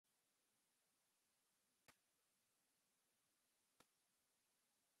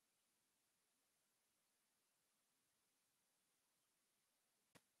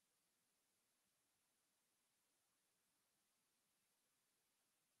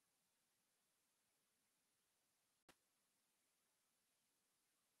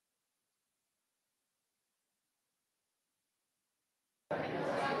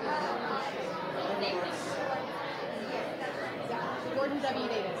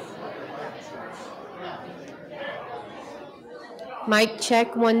Mic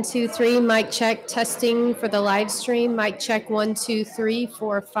check 1 2 3. Mic check testing for the live stream. Mic check 1 2 3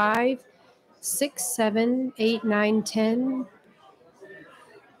 4 5 6 7 8 9 10.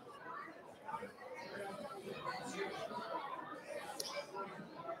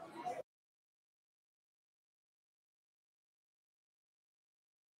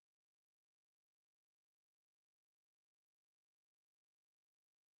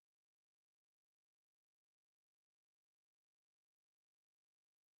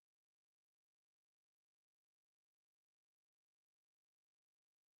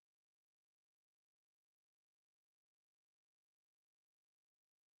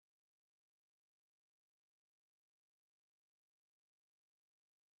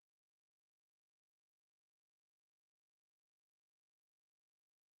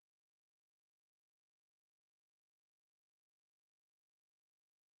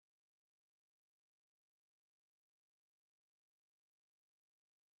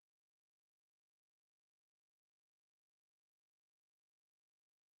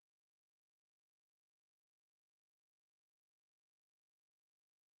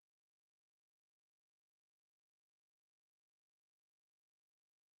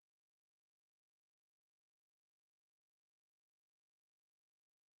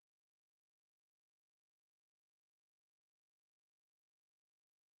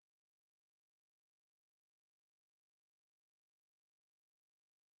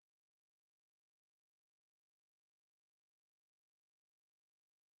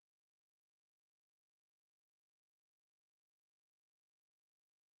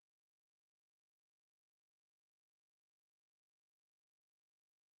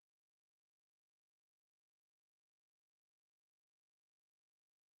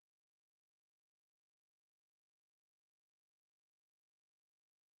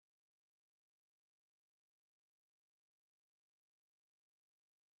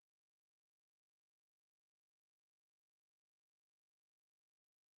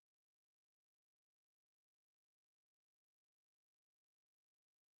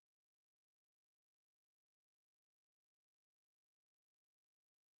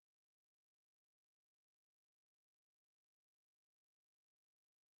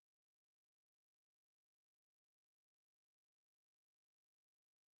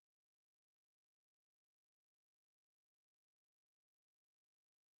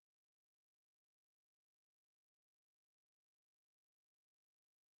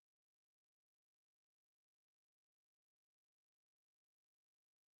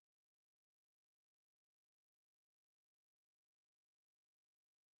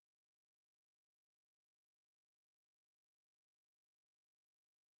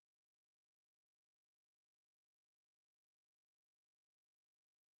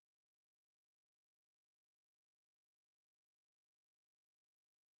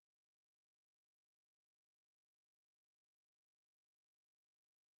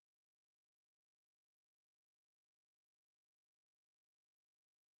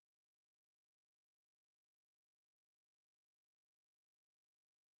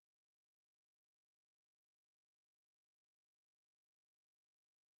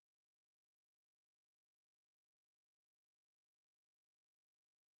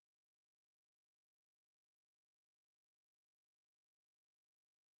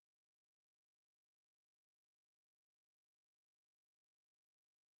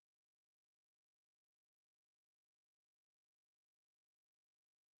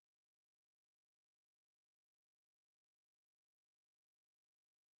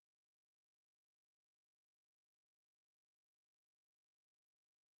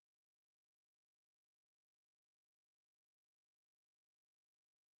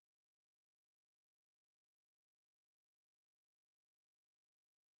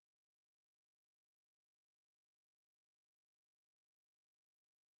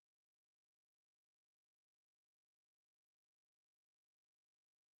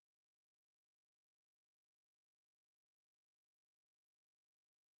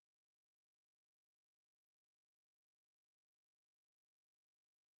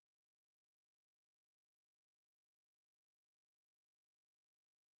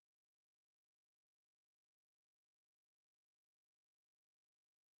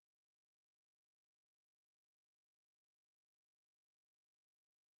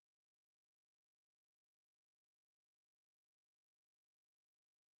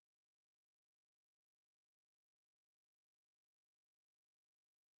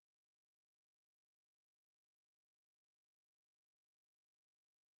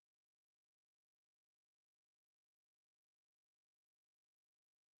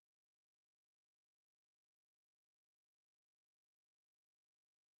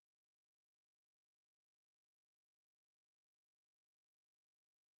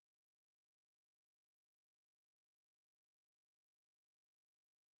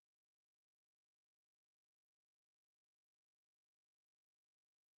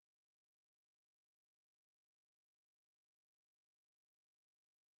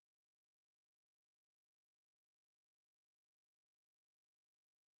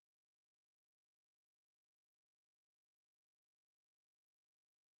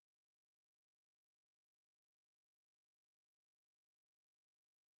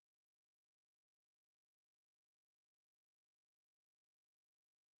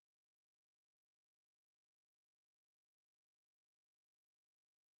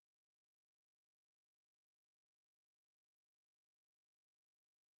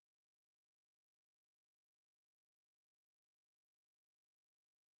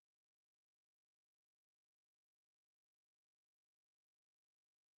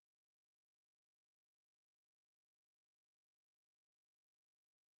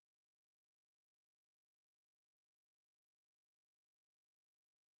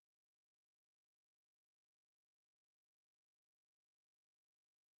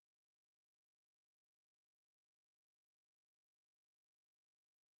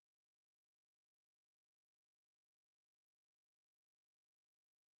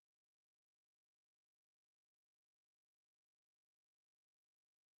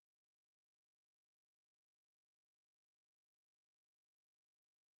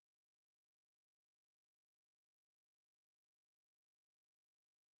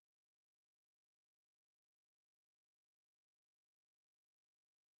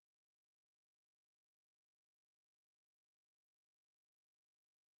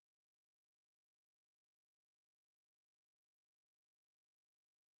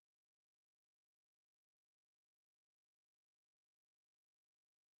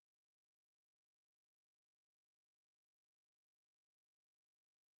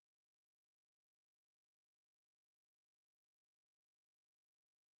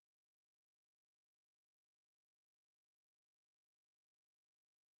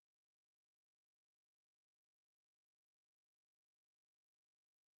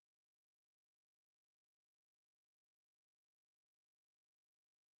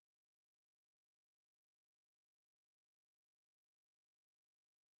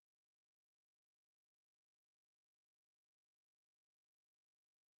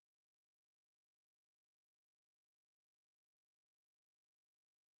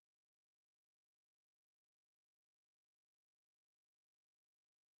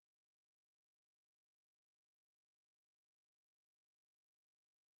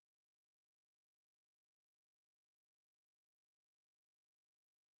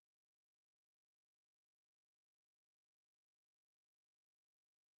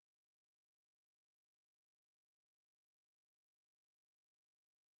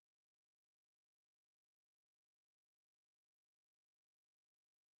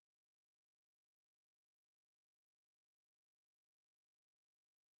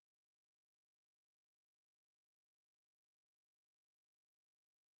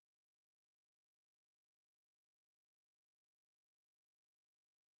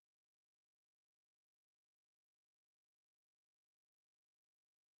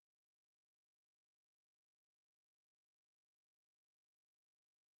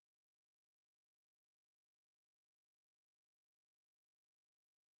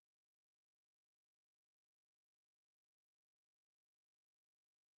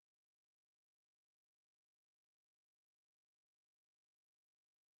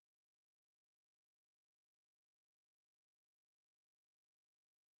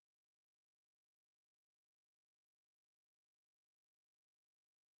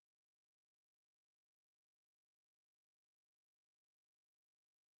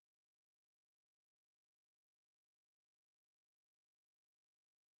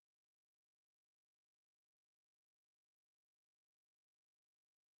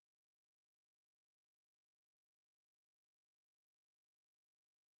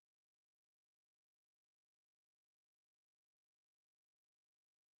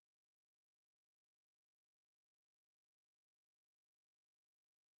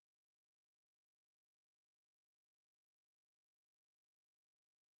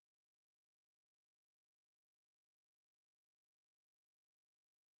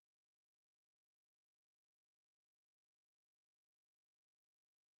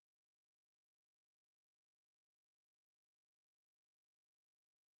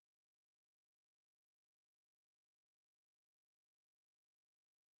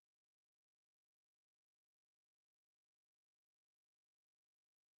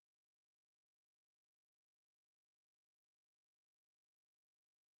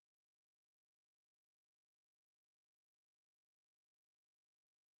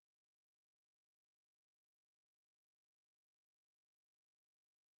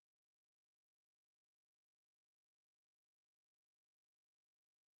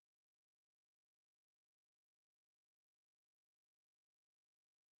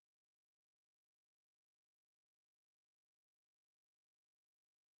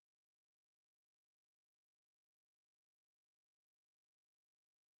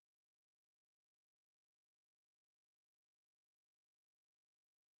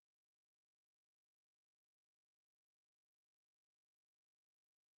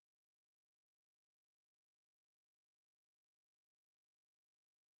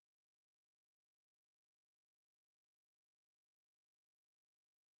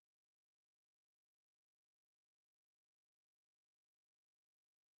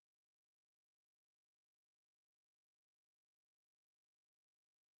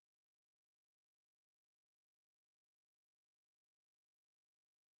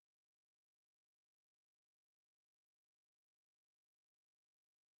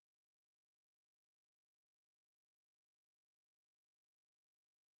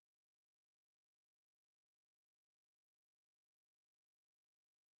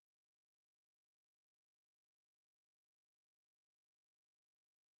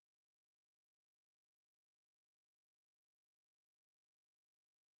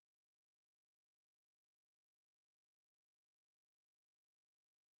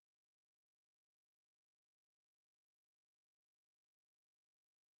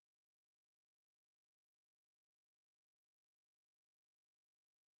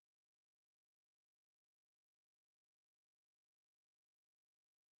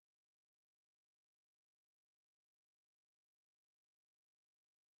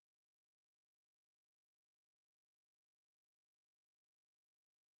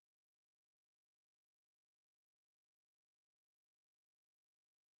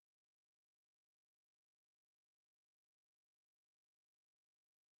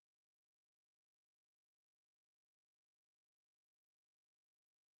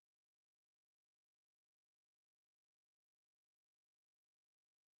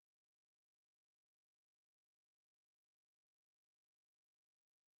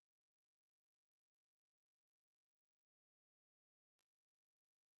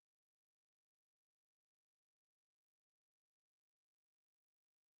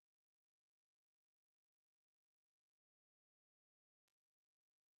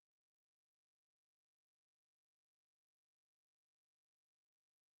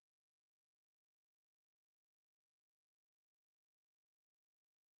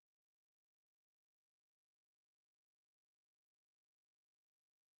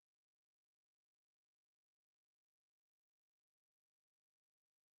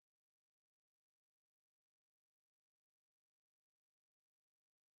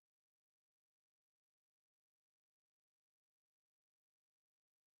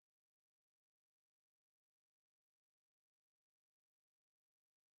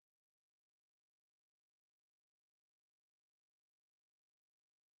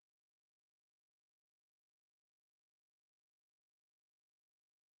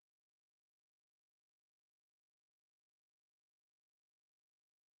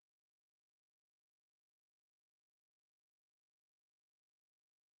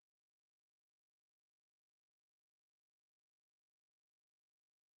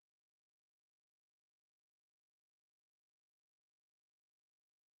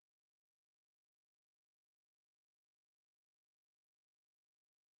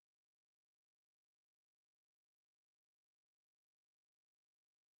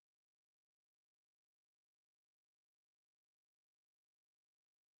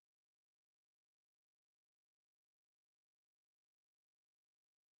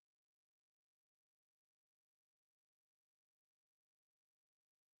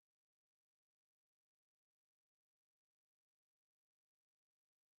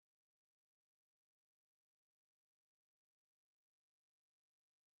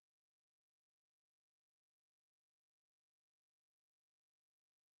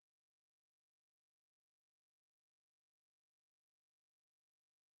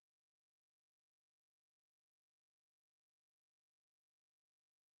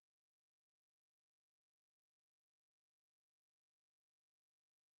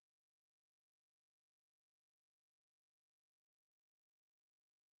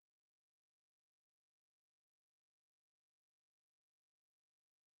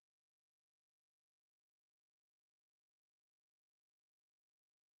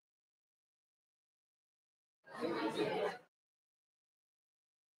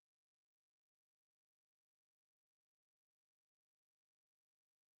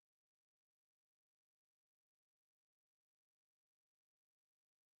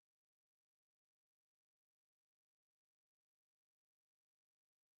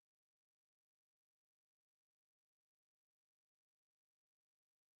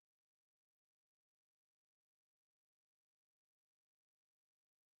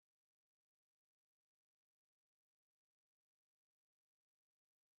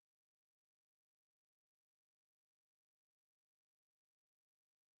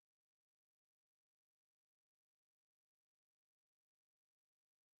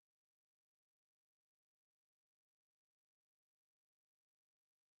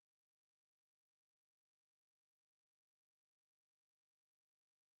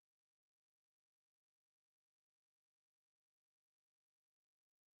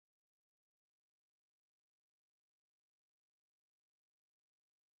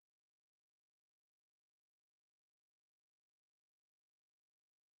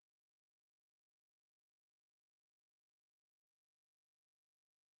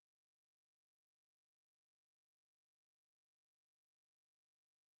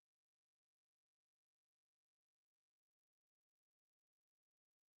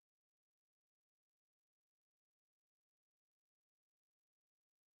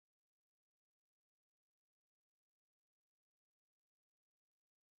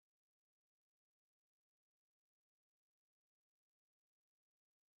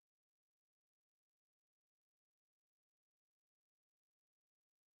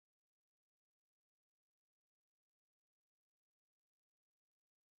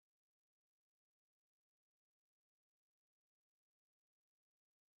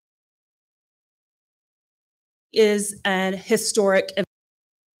 Is a historic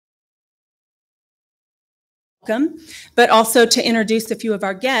welcome, but also to introduce a few of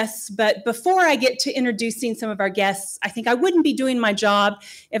our guests. But before I get to introducing some of our guests, I think I wouldn't be doing my job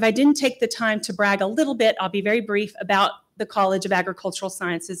if I didn't take the time to brag a little bit, I'll be very brief, about the College of Agricultural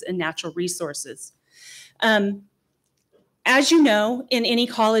Sciences and Natural Resources. As you know, in any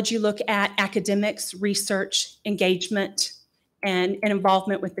college, you look at academics, research, engagement, and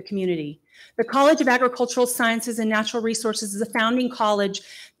involvement with the community. The College of Agricultural Sciences and Natural Resources is a founding college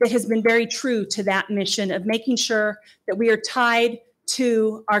that has been very true to that mission of making sure that we are tied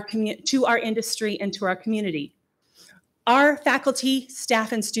to our industry and to our community. Our faculty,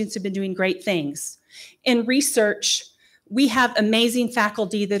 staff, and students have been doing great things. In research, we have amazing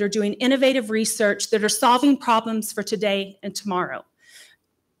faculty that are doing innovative research that are solving problems for today and tomorrow.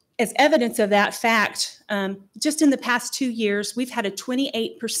 As evidence of that fact, just in the past 2 years, we've had a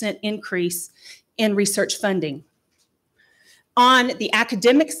 28% increase in research funding. On the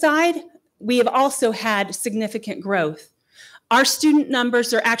academic side, we have also had significant growth. Our student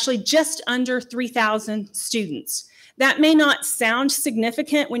numbers are actually just under 3,000 students. That may not sound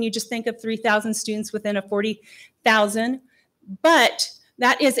significant when you just think of 3,000 students within a 40,000, but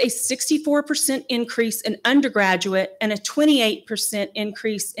that is a 64% increase in undergraduate and a 28%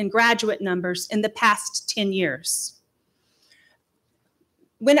 increase in graduate numbers in the past 10 years.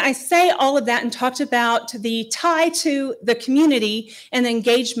 When I say all of that and talked about the tie to the community and the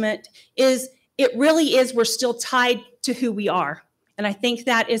engagement, it really is, we're still tied to who we are. And I think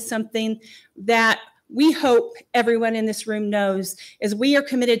that is something that we hope everyone in this room knows, is we are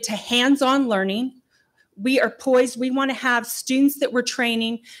committed to hands-on learning. We are poised. We want to have students that we're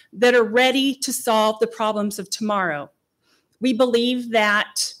training that are ready to solve the problems of tomorrow. We believe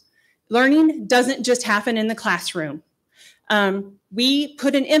that learning doesn't just happen in the classroom. We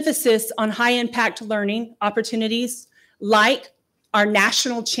put an emphasis on high-impact learning opportunities like our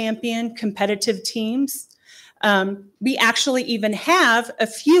national champion competitive teams. We actually even have a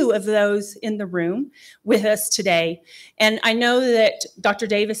few of those in the room with us today. And I know that Dr.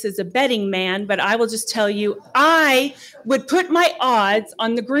 Davis is a betting man, but I will just tell you, I would put my odds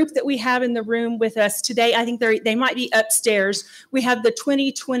on the group that we have in the room with us today. I think they might be upstairs. We have the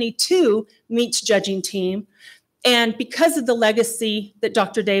 2022 Meets Judging team. And because of the legacy that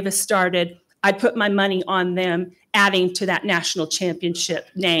Dr. Davis started, I'd put my money on them adding to that national championship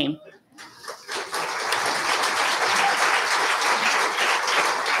name.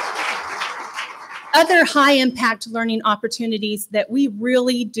 Other high-impact learning opportunities that we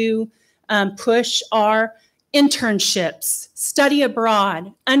really do push are internships, study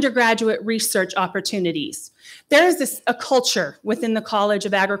abroad, undergraduate research opportunities. There is a culture within the College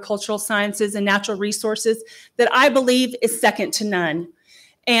of Agricultural Sciences and Natural Resources that I believe is second to none.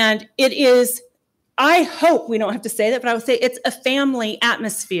 And it is, I hope we don't have to say that, but I would say it's a family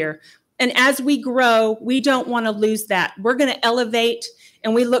atmosphere. And as we grow, we don't want to lose that. We're going to elevate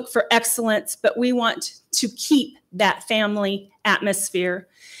and we look for excellence, but we want to keep that family atmosphere.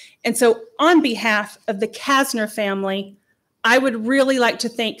 And so on behalf of the Kasner family, I would really like to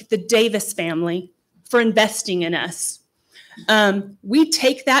thank the Davis family for investing in us. We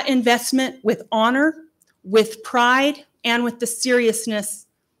take that investment with honor, with pride, and with the seriousness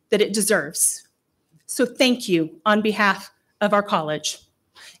that it deserves. So thank you on behalf of our college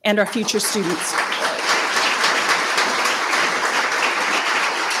and our future students.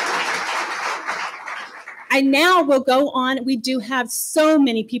 I now will go on. We do have so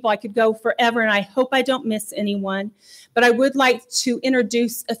many people. I could go forever, and I hope I don't miss anyone. But I would like to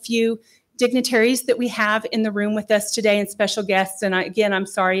introduce a few dignitaries that we have in the room with us today and special guests. And again, I'm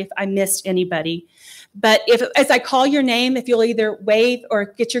sorry if I missed anybody. But as I call your name, if you'll either wave or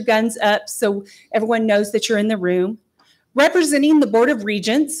get your guns up so everyone knows that you're in the room. Representing the Board of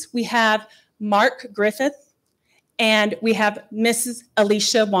Regents, we have Mark Griffith, and we have Mrs.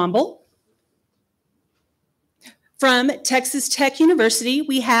 Alicia Womble. From Texas Tech University,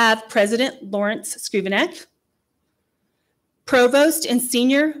 we have President Lawrence Skruvanek, Provost and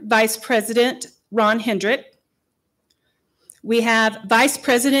Senior Vice President Ron Hendrick. We have Vice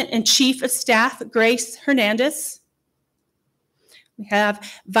President and Chief of Staff Grace Hernandez. We have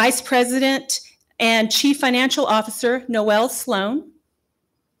Vice President and Chief Financial Officer Noel Sloan.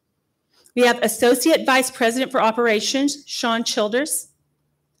 We have Associate Vice President for Operations Sean Childers.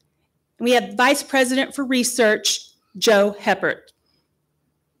 And we have Vice President for Research Joe Heppert.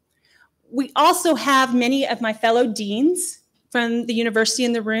 We also have many of my fellow deans from the university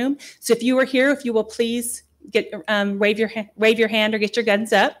in the room. So if you are here, if you will please wave your hand or get your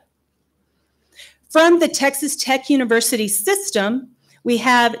guns up. From the Texas Tech University system, we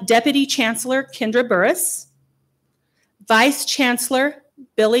have Deputy Chancellor Kendra Burris, Vice Chancellor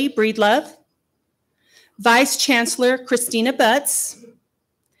Billy Breedlove, Vice Chancellor Christina Butts,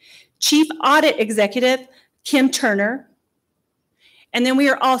 Chief Audit Executive Kim Turner, and then we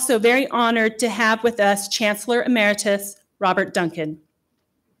are also very honored to have with us Chancellor Emeritus Robert Duncan.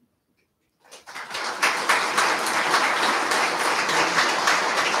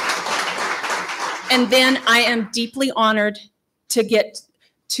 And then I am deeply honored to get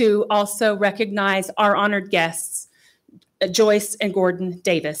to also recognize our honored guests, Joyce and Gordon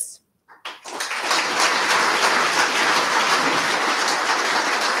Davis.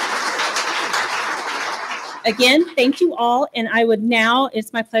 Again, thank you all, and I would now,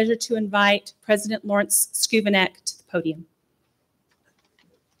 it's my pleasure to invite President Lawrence Skruvanek to the podium.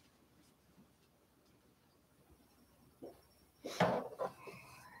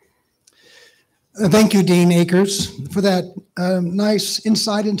 Thank you, Dean Akers, for that nice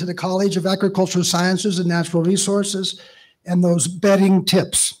insight into the College of Agricultural Sciences and Natural Resources and those betting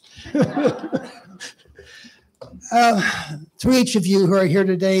tips. To each of you who are here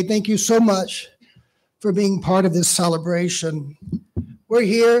today, thank you so much for being part of this celebration. We're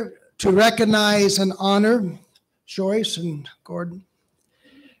here to recognize and honor Joyce and Gordon,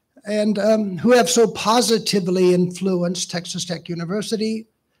 and who have so positively influenced Texas Tech University,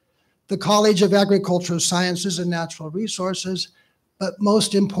 the College of Agricultural Sciences and Natural Resources, but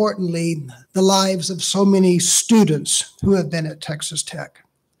most importantly, the lives of so many students who have been at Texas Tech.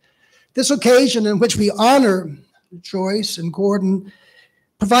 This occasion in which we honor Joyce and Gordon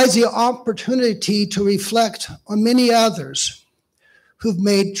provides the opportunity to reflect on many others who've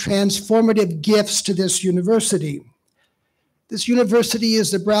made transformative gifts to this university. This university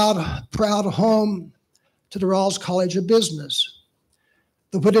is the proud home to the Rawls College of Business,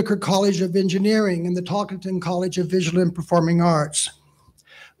 the Whitaker College of Engineering, and the Talkington College of Visual and Performing Arts.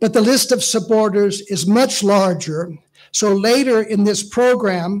 But the list of supporters is much larger, so later in this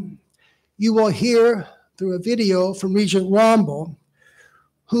program, you will hear through a video from Regent Womble,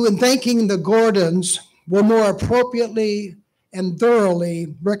 who in thanking the Gordons will more appropriately and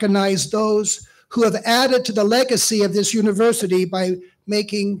thoroughly recognize those who have added to the legacy of this university by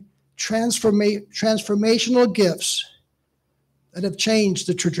making transformational gifts that have changed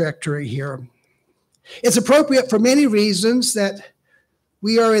the trajectory here. It's appropriate for many reasons that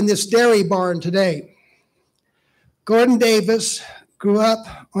we are in this dairy barn today. Gordon Davis grew up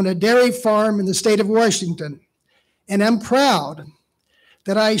on a dairy farm in the state of Washington, and I'm proud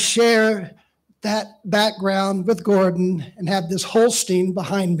that I share that background with Gordon and have this Holstein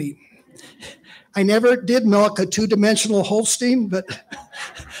behind me. I never did milk a two-dimensional Holstein, but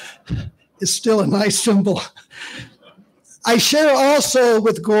it's still a nice symbol. I share also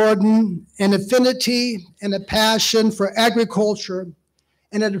with Gordon an affinity and a passion for agriculture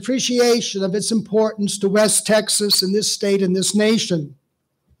and an appreciation of its importance to West Texas and this state and this nation.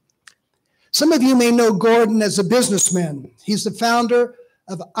 Some of you may know Gordon as a businessman. He's the founder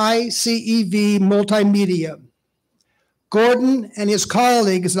of ICEV Multimedia. Gordon and his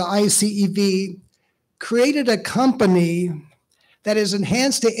colleagues at ICEV created a company that has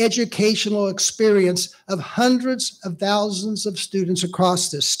enhanced the educational experience of hundreds of thousands of students across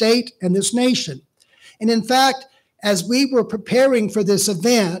this state and this nation. And in fact, as we were preparing for this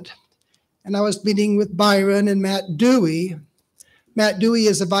event, and I was meeting with Byron and Matt Dewey. Matt Dewey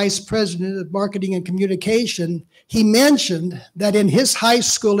is the Vice President of Marketing and Communication. He mentioned that in his high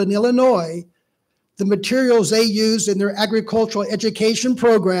school in Illinois, the materials they used in their agricultural education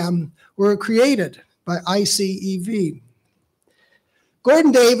program were created by ICEV.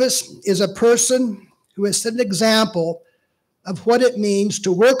 Gordon Davis is a person who has set an example of what it means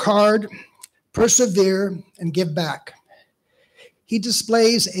to work hard, persevere, and give back. He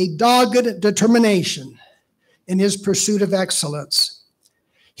displays a dogged determination in his pursuit of excellence.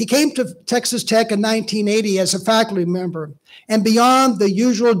 He came to Texas Tech in 1980 as a faculty member, and beyond the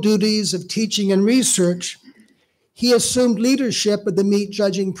usual duties of teaching and research, he assumed leadership of the meat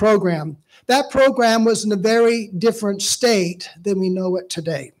judging program. That program was in a very different state than we know it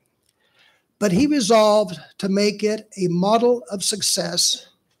today. But he resolved to make it a model of success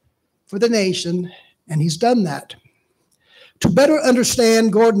for the nation, and he's done that. To better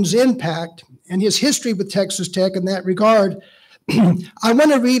understand Gordon's impact and his history with Texas Tech in that regard, I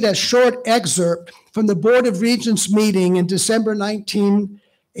want to read a short excerpt from the Board of Regents meeting in December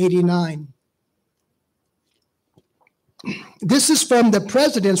 1989. This is from the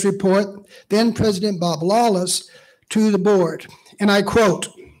president's report, then President Bob Lawless, to the board. And I quote,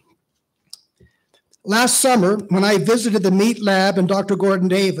 "Last summer, when I visited the meat lab and Dr. Gordon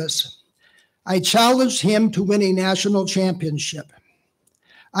Davis, I challenged him to win a national championship.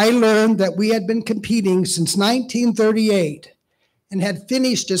 I learned that we had been competing since 1938 and had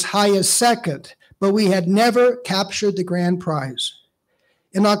finished as high as second, but we had never captured the grand prize.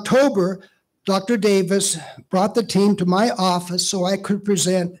 In October, Dr. Davis brought the team to my office so I could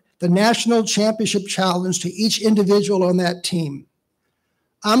present the national championship challenge to each individual on that team.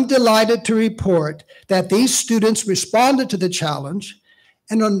 I'm delighted to report that these students responded to the challenge,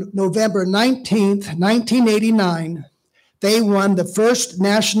 and on November 19th, 1989, they won the first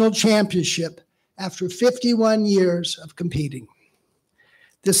national championship after 51 years of competing.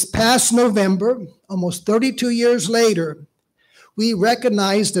 This past November, almost 32 years later, we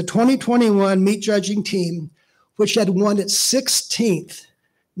recognized the 2021 meat judging team, which had won its 16th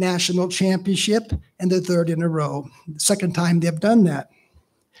national championship and the third in a row. The second time they've done that.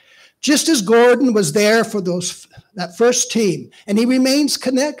 Just as Gordon was there for that first team, and he remains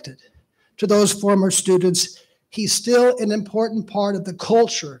connected to those former students, he's still an important part of the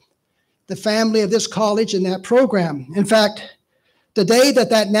culture, the family of this college and that program. In fact, the day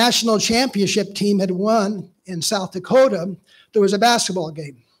that national championship team had won in South Dakota, there was a basketball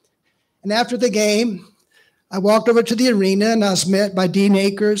game. And after the game, I walked over to the arena and I was met by Dean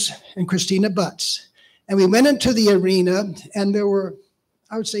Akers and Christina Butts. And we went into the arena and there were,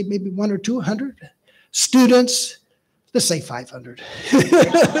 I would say maybe 100 or 200 students, let's say 500.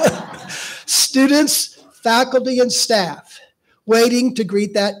 Students, faculty, and staff waiting to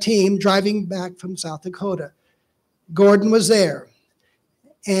greet that team driving back from South Dakota. Gordon was there.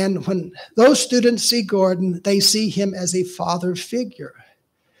 And when those students see Gordon, they see him as a father figure.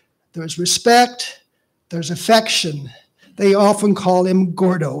 There's respect, there's affection. They often call him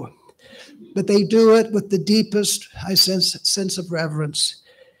Gordo, but they do it with the deepest, I sense of reverence.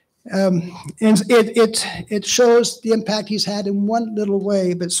 And it shows the impact he's had in one little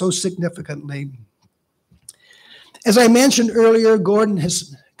way, but so significantly. As I mentioned earlier, Gordon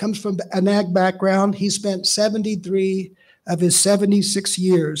comes from an ag background. He spent 73 of his 76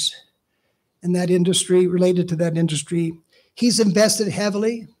 years in that industry, related to that industry. He's invested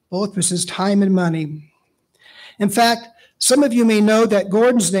heavily, both with his time and money. In fact, some of you may know that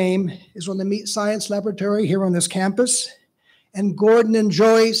Gordon's name is on the Meat Science Laboratory here on this campus, and Gordon and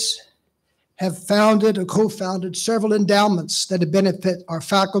Joyce have founded or co-founded several endowments that benefit our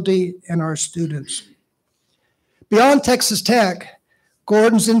faculty and our students. Beyond Texas Tech,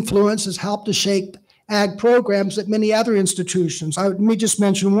 Gordon's influence has helped to shape ag programs at many other institutions. Let me just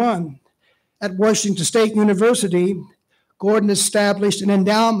mention one. At Washington State University, Gordon established an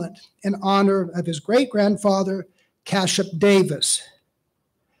endowment in honor of his great-grandfather, Cashup Davis.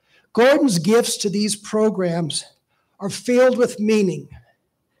 Gordon's gifts to these programs are filled with meaning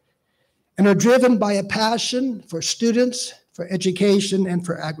and are driven by a passion for students, for education, and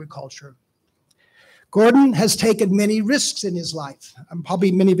for agriculture. Gordon has taken many risks in his life.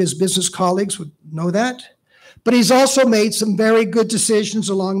 Probably many of his business colleagues would know that. But he's also made some very good decisions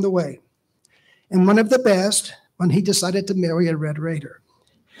along the way. and one of the best when he decided to marry a Red Raider.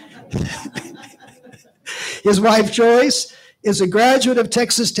 His wife, Joyce, is a graduate of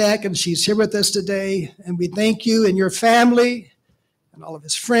Texas Tech, and she's here with us today. And we thank you and your family and all of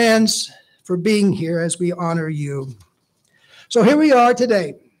his friends for being here as we honor you. So here we are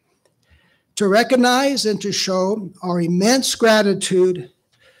today to recognize and to show our immense gratitude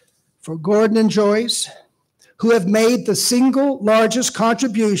for Gordon and Joyce, who have made the single largest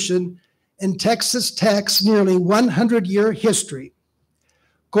contribution in Texas Tech's nearly 100-year history.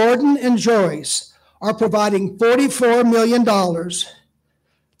 Gordon and Joyce are providing $44 million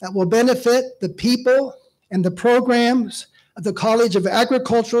that will benefit the people and the programs of the College of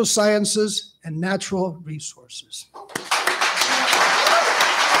Agricultural Sciences and Natural Resources.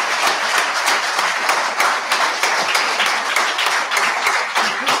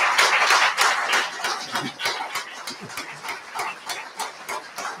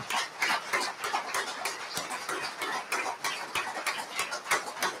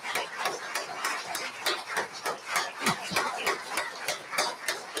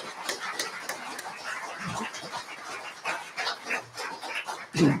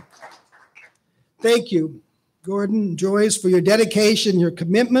 Thank you, Gordon and Joyce, for your dedication, your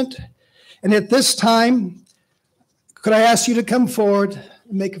commitment. And at this time, could I ask you to come forward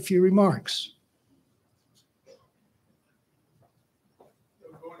and make a few remarks?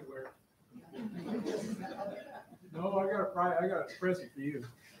 Don't go anywhere. No, I got a present for you.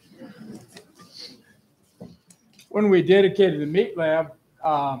 When we dedicated the meat lab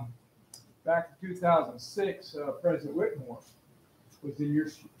back in 2006, President Whitmore was in your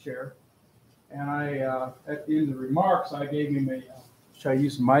chair. And I, at the end of the remarks, I gave him a, should I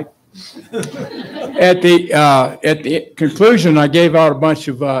use the mic? At the conclusion, I gave out a bunch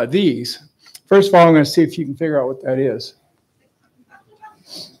of these. First of all, I'm going to see if you can figure out what that is.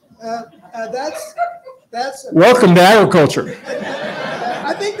 That's Welcome to agriculture.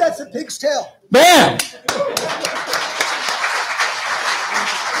 I think that's a pig's tail. Bam!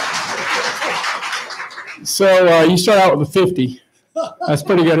 So you start out with a 50. That's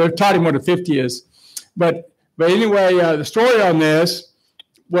pretty good. I taught him what a 50 is. But anyway, the story on this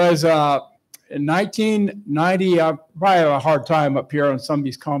was in 1990, I probably have a hard time up here on some of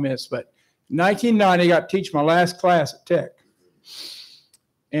these comments, but in 1990, I got to teach my last class at Tech.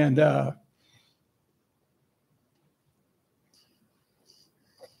 And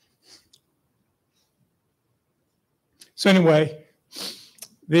so anyway,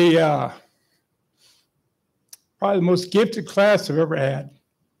 the probably the most gifted class I've ever had.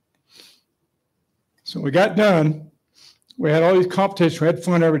 So we got done. We had all these competitions. We had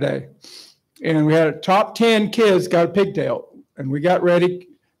fun every day. And we had a top 10 kids got a pigtail. And we got ready.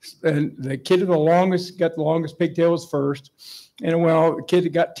 And the kid with the longest, got the longest pigtail was first. And well, the kid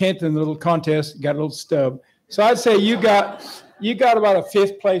that got 10th in the little contest got a little stub. So I'd say you got about a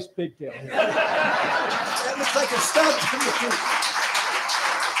 5th place pigtail here. That looks like a stub to me.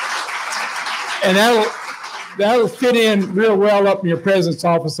 And that'll fit in real well up in your president's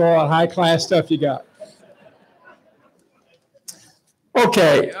office, all that high-class stuff you got.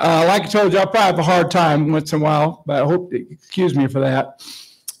 Okay, like I told you, I'll probably have a hard time once in a while, but I hope you excuse me for that.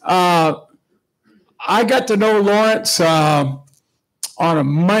 I got to know Lawrence on a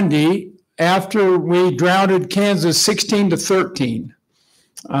Monday after we drowned Kansas 16-13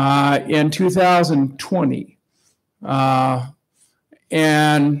 in 2020.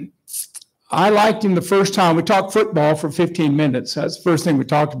 And I liked him the first time. We talked football for 15 minutes. That's the first thing we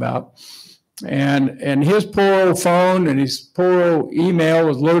talked about. And his poor old phone and his poor old email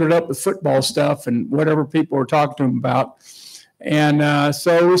was loaded up with football stuff and whatever people were talking to him about. And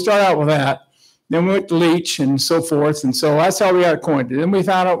so we started out with that. Then we went to Leach and so forth. And so that's how we got acquainted. Then we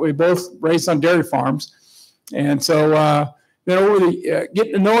found out we both raised on dairy farms. And so then over the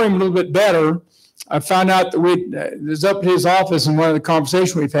getting to know him a little bit better, I found out that it was up at his office in one of the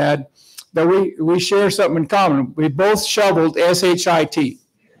conversations we've had, that we share something in common. We both shoveled SHIT.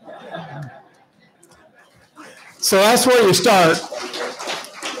 So that's where you start.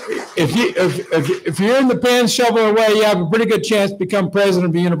 If you're in the pen shoveling away, you have a pretty good chance to become president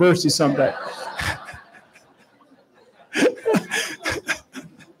of the university someday.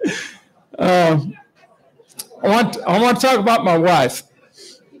 I want to talk about my wife.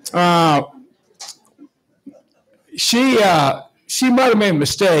 She might have made a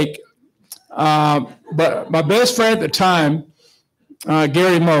mistake. But my best friend at the time,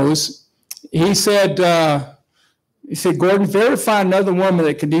 Gary Mose, he said, Gordon, if you ever find another woman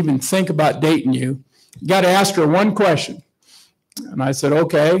that could even think about dating you, you got to ask her one question. And I said,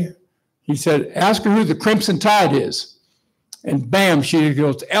 okay. He said, ask her who the Crimson Tide is. And bam, she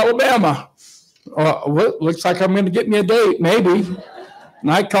goes, Alabama. Well, looks like I'm going to get me a date, maybe.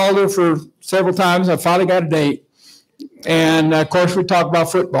 And I called her for several times. I finally got a date. And of course, we talked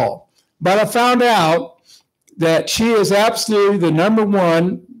about football. But I found out that she is absolutely the number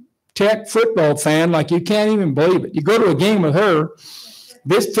one Tech football fan, like you can't even believe it. You go to a game with her,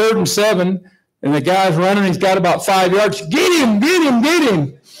 this 3rd and 7, and the guy's running, he's got about 5 yards. Get him, get him, get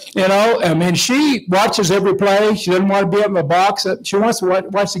him. You know, I mean, she watches every play. She doesn't want to be up in the box. She wants to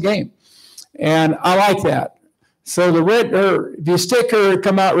watch the game. And I like that. So if you stick her, it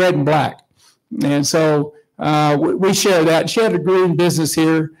come out red and black. And so we share that. She had a green business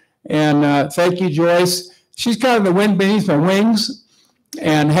here. And thank you, Joyce. She's kind of the wind beneath my wings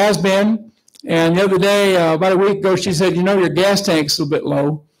and has been. And the other day, about a week ago, she said, you know, your gas tank's a little bit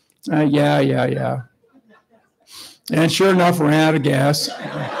low. Yeah. And sure enough, we ran out of gas.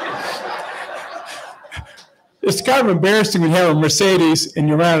 It's kind of embarrassing when you have a Mercedes and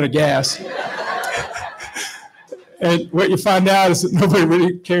you run out of gas. And what you find out is that nobody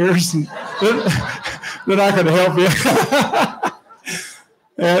really cares. And they're not going to help you.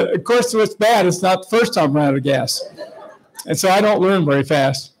 And of course, what's bad, it's not the first time I ran out of gas. And so I don't learn very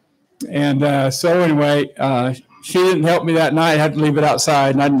fast. And so anyway, she didn't help me that night. I had to leave it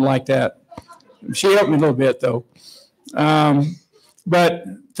outside, and I didn't like that. She helped me a little bit, though. But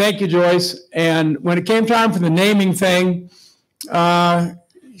thank you, Joyce. And when it came time for the naming thing,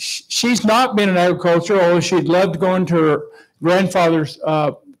 she's not been in agriculture, although she'd love to go into her grandfather's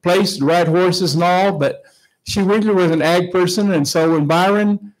place and ride horses and all, but she really was an ag person. And so when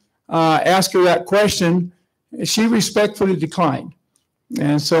Byron asked her that question, she respectfully declined.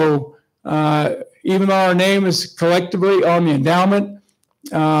 And so even though our name is collectively on the endowment,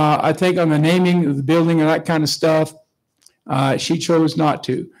 I think on the naming of the building and that kind of stuff, she chose not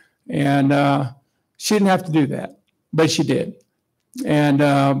to. And she didn't have to do that, but she did. And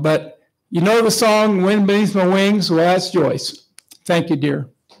but you know the song "Wind Beneath My Wings"? Well, that's Joyce. Thank you, dear.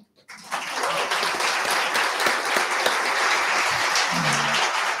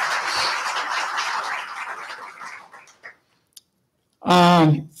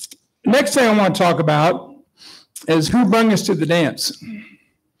 Next thing I want to talk about is who brought us to the dance.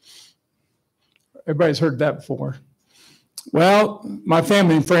 Everybody's heard that before. Well, my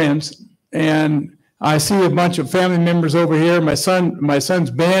family and friends, and I see a bunch of family members over here. My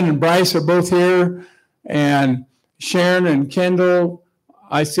sons Ben and Bryce are both here, and Sharon and Kendall.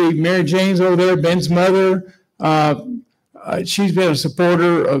 I see Mary Jane's over there, Ben's mother. She's been a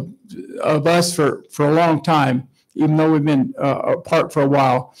supporter of us for a long time, even though we've been apart for a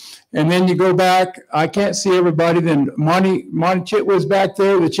while. And then you go back, I can't see everybody. Then Monty Chitwood's back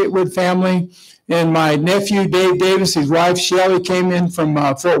there, the Chitwood family. And my nephew, Dave Davis, his wife, Shelley, came in from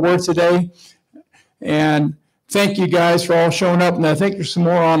Fort Worth today. And thank you guys for all showing up. And I think there's some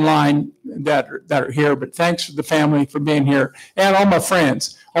more online that are here. But thanks for the family for being here. And all my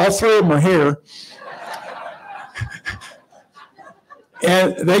friends. All three of them are here.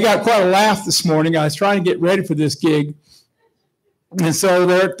 And they got quite a laugh this morning. I was trying to get ready for this gig. And so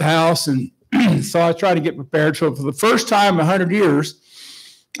they're at the house. And so I tried to get prepared. So for the first time in 100 years,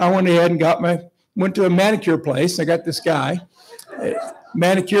 I went ahead and went to a manicure place. I got this guy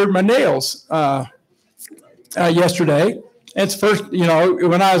manicured my nails yesterday. It's first,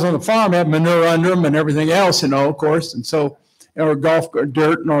 when I was on the farm, I had manure under them and everything else, of course. And so, or golf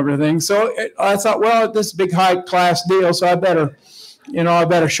dirt and everything. So I thought, well, this is a big high class deal. So I better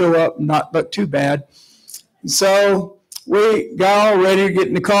show up and not look too bad. So we got all ready to get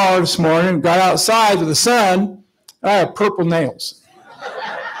in the car this morning, got outside with the sun. I have purple nails.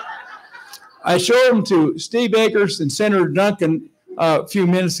 I showed them to Steve Akers and Senator Duncan a few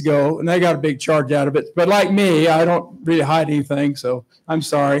minutes ago, and they got a big charge out of it. But like me, I don't really hide anything, so I'm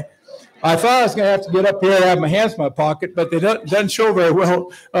sorry. I thought I was going to have to get up here and have my hands in my pocket, but they doesn't show very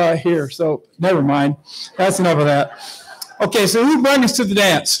well here, so never mind. That's enough of that. Okay, so who brought us to the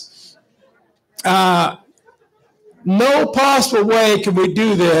dance? No possible way could we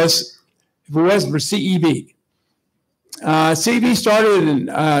do this if it wasn't for CEB. CEB started in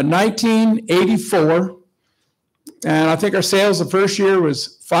 1984, and I think our sales the first year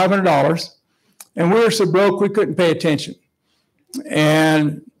was $500, and we were so broke we couldn't pay attention.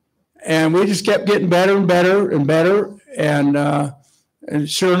 And we just kept getting better and better and better, and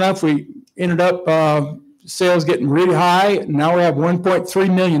sure enough, we ended up sales getting really high. Now we have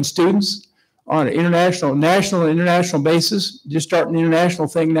 1.3 million students on an national and international basis, just starting the international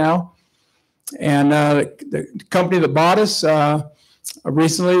thing now. And the company that bought us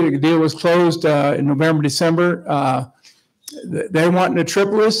recently, the deal was closed in November, December. They wanted to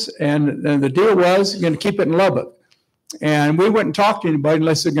triple us, and the deal was going to keep it in Lubbock. And we wouldn't talk to anybody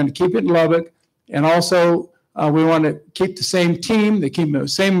unless they're going to keep it in Lubbock And also, we want to keep the same team. They keep the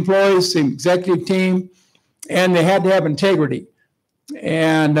same employees, same executive team, and they had to have integrity.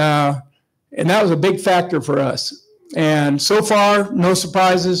 And that was a big factor for us. And so far, no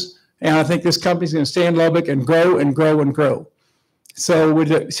surprises. And I think this company's going to stay in Lubbock and grow and grow and grow. So would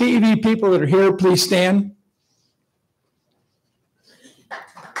the CEV people that are here please stand?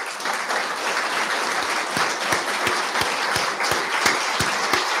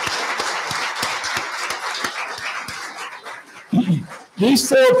 These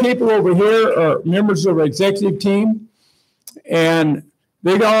 4 people over here are members of our executive team, and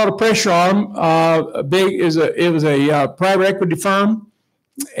they got a lot of pressure on them. It was a private equity firm,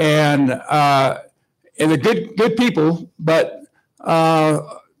 and they're good people, but 3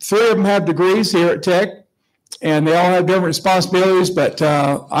 of them have degrees here at Tech, and they all have different responsibilities. But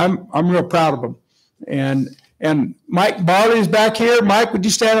I'm real proud of them. And Mike Barley is back here. Mike, would you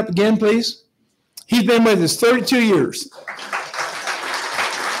stand up again, please? He's been with us 32 years.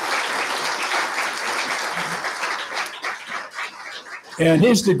 And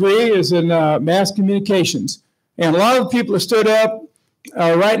his degree is in mass communications. And a lot of people have stood up.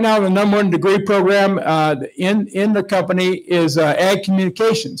 Right now, the #1 degree program in the company is ag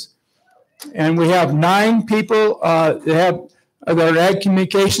communications. And we have 9 people that are ag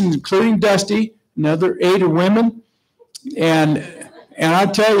communications, including Dusty. Another 8 are women. And I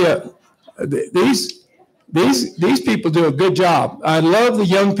tell you, these people do a good job. I love the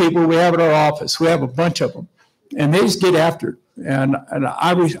young people we have at our office. We have a bunch of them. And they just get after it. And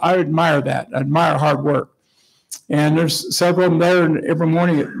I admire that. I admire hard work. And there's several of them there every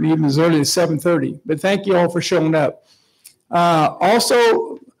morning, even as early as 7:30. But thank you all for showing up.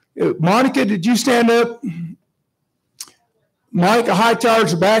 Also, Monica, did you stand up? Monica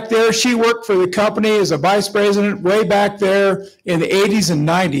Hightower's back there. She worked for the company as a vice president way back there in the 80s and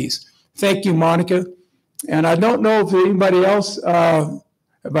 90s. Thank you, Monica. And I don't know if anybody else,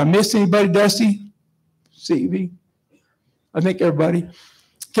 have I missed anybody, Dusty? CEV? I think everybody.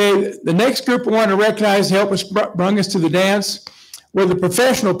 Okay, the next group I want to recognize to help us bring us to the dance were the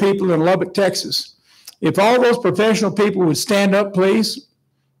professional people in Lubbock, Texas. If all those professional people would stand up, please.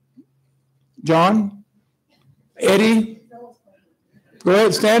 John, Eddie, go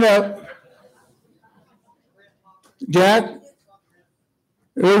ahead, stand up. Jack,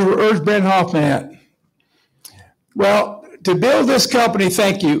 where's Ben Hoffman at? Well, to build this company,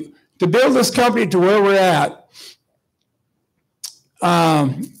 thank you. To build this company to where we're at,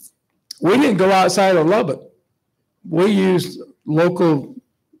 we didn't go outside of Lubbock. We used local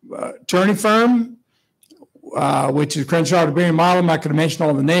attorney firm, which is Crenshaw, DeBerry, Milam. I could have mentioned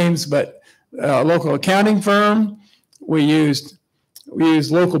all the names, but local accounting firm. We used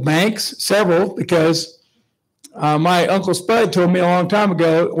local banks, several, because my Uncle Spud told me a long time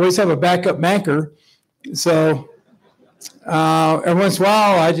ago, always have a backup banker. So every once in a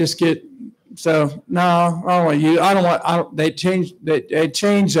while, I just get. So no, I don't want you. They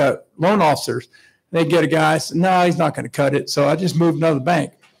change loan officers. They get a guy. Said, no, he's not going to cut it. So I just moved another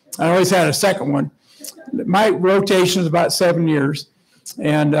bank. I always had a second one. My rotation is about 7 years,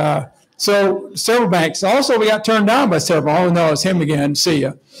 and so several banks. Also, we got turned down by several. Oh no, it's him again. See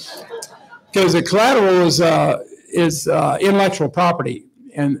ya. Because the collateral is intellectual property,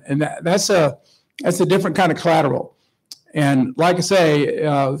 and that's a different kind of collateral. And like I say,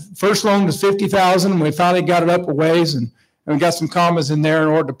 first loan was $50,000. We finally got it up a ways, and we got some commas in there in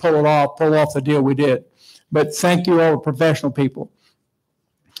order to pull off the deal we did. But thank you, all the professional people.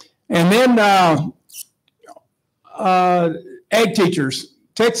 And then ag teachers,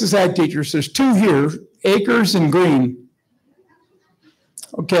 Texas ag teachers. There's 2 here, Akers and Green.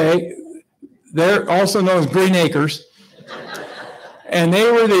 Okay, they're also known as Green Acres. And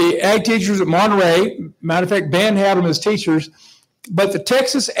they were the ag teachers at Monterey. Matter of fact, Ben had them as teachers. But the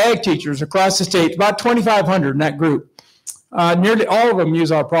Texas ag teachers across the state, about 2,500 in that group, nearly all of them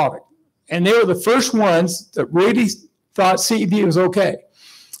use our product. And they were the first ones that really thought CEV was okay.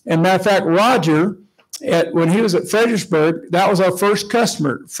 And matter of fact, Roger, when he was at Fredericksburg, that was our first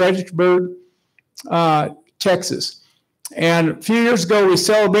customer, Fredericksburg, Texas. And a few years ago, we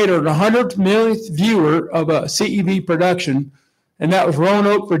celebrated our 100 millionth viewer of a CEV production, and that was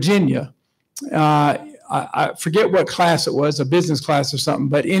Roanoke, Virginia. I forget what class it was, a business class or something.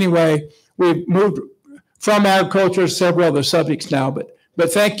 But anyway, we've moved from agriculture to several other subjects now.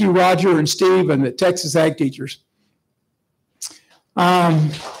 But thank you, Roger and Steve and the Texas ag teachers.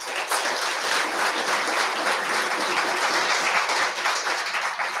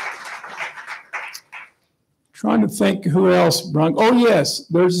 Trying to think who else brung. Oh, yes,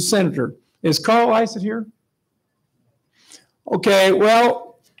 there's a senator. Is Carl Issett here? Okay,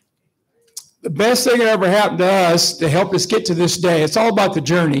 well, the best thing that ever happened to us to help us get to this day, it's all about the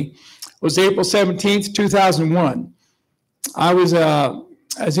journey, was April 17th, 2001. I was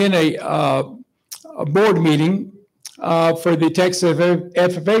in a board meeting for the Texas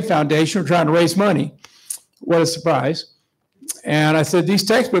FFA Foundation. We're trying to raise money. What a surprise. And I said, these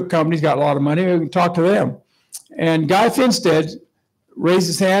textbook companies got a lot of money. We can talk to them. And Guy Finstead raised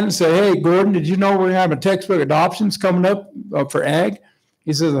his hand and said, hey, Gordon, did you know we're having textbook adoptions coming up for ag?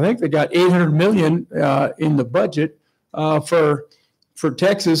 He says, I think they got $800 million in the budget for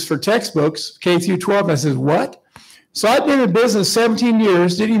Texas for textbooks, K through 12. And I said, what? So I've been in business 17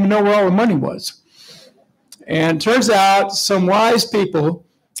 years, didn't even know where all the money was. And turns out some wise people,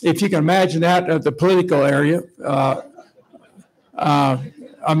 if you can imagine that, of the political area,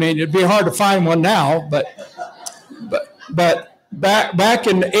 I mean, it'd be hard to find one now, but back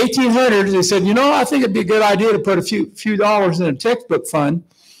in the 1800s, they said, I think it'd be a good idea to put a few dollars in a textbook fund,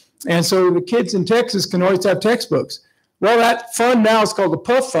 and so the kids in Texas can always have textbooks. Well, that fund now is called the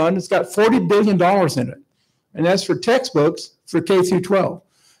PUF Fund. It's got $40 billion in it, and that's for textbooks for K through 12.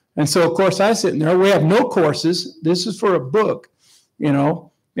 And so, of course, I sit in there. We have no courses. This is for a book, and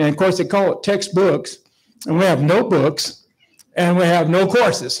of course, they call it textbooks, and we have no books. And we have no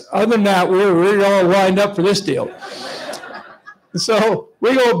courses. Other than that, we're all lined up for this deal. So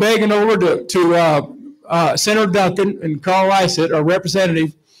we go begging over to Senator Duncan and Carl Lycett, our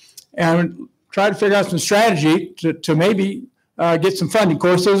representative, and try to figure out some strategy to maybe get some funding. Of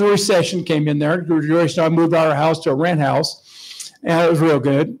course, there was a recession came in there. I moved our house to a rent house, and it was real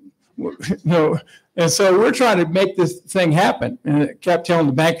good. And so we're trying to make this thing happen. And it kept telling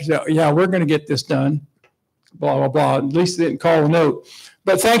the bankers, yeah, we're going to get this done. Blah, blah, blah. At least they didn't call a note.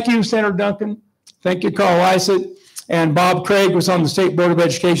 But thank you, Senator Duncan. Thank you, Carl Lycett. And Bob Craig was on the State Board of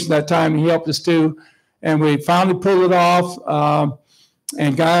Education at that time, and he helped us too. And we finally pulled it off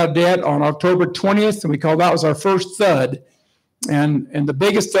and got out of debt on October 20th, and that was our first thud. And the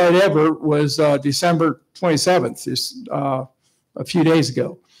biggest thud ever was December 27th, just a few days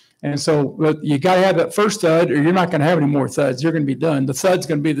ago. And so you got to have that first thud, or you're not going to have any more thuds. You're going to be done. The thud's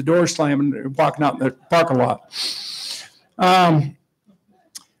going to be the door slamming and walking out in the parking lot.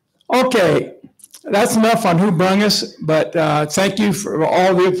 Okay, that's enough on who brung us. But thank you for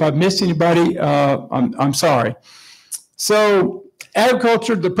all of you. If I've missed anybody, I'm sorry. So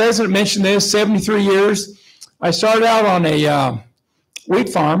agriculture, the president mentioned this, 73 years. I started out on a wheat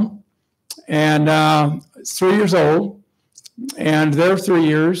farm, and it's 3 years old. And there 3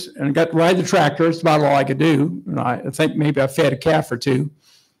 years, and I got to ride the tractor. It's about all I could do. And I think maybe I fed a calf or two.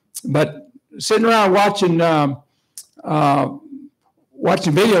 But sitting around watching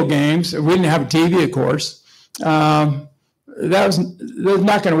video games, we didn't have a TV, of course. That was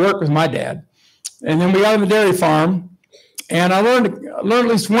not going to work with my dad. And then we got on the dairy farm, and I learned at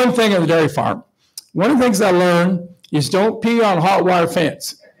least one thing on the dairy farm. One of the things I learned is don't pee on a hot wire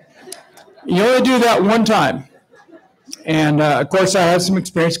fence. You only do that one time. And of course, I had some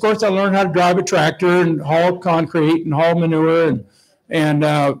experience. Of course, I learned how to drive a tractor and haul concrete and haul manure and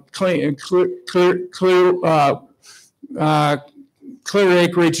clear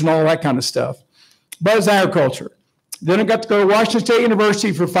acreage and all that kind of stuff. But it's agriculture. Then I got to go to Washington State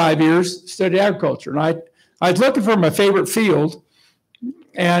University for 5 years, study agriculture. And I was looking for my favorite field.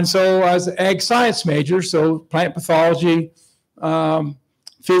 And so I was an ag science major, so plant pathology,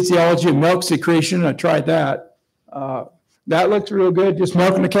 physiology, and milk secretion. I tried that. That looked real good, just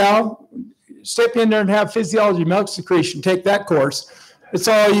milking the cow. Step in there and have physiology, milk secretion, take that course. It's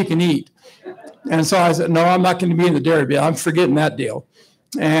all you can eat. And so I said, no, I'm not going to be in the dairy bill. I'm forgetting that deal.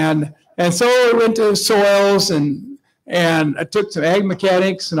 And so I went to soils and I took some ag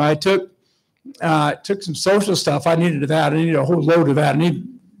mechanics, and I took some social stuff. I needed that. I needed a whole load of that.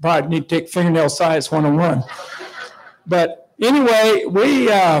 Probably need to take fingernail science 101. But anyway,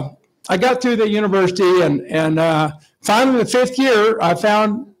 I got through the university, and finally, the 5th year,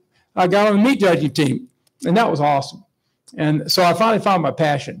 I got on the meat judging team, and that was awesome. And so I finally found my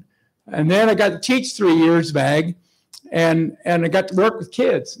passion. And then I got to teach 3 years of ag, and I got to work with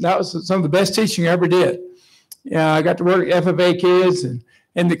kids. That was some of the best teaching I ever did. I got to work with FFA kids,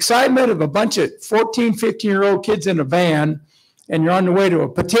 and the excitement of a bunch of 14, 15-year-old kids in a van, and you're on the way to a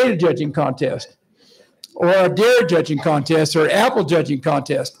potato judging contest, or a dairy judging contest, or an apple judging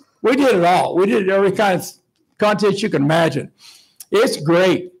contest. We did it all. We did every kind of contest you can imagine. It's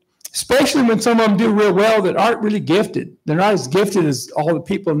great, especially when some of them do real well that aren't really gifted. They're not as gifted as all the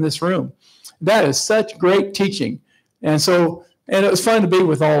people in this room. That is such great teaching. And it was fun to be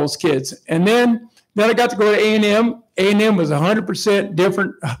with all those kids. And then I got to go to A&M. A&M was 100%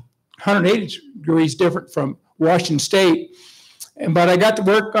 different, 180 degrees different from Washington State. But I got to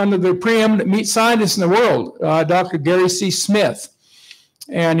work under the preeminent meat scientist in the world, Dr. Gary C. Smith.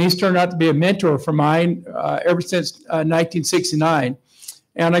 And he's turned out to be a mentor for mine ever since 1969.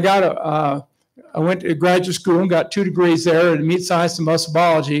 And I went to graduate school and got 2 degrees there in meat science and muscle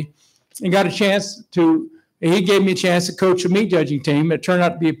biology, and got a chance he gave me a chance to coach a meat judging team. It turned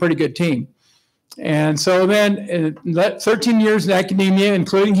out to be a pretty good team. And so then 13 years in academia,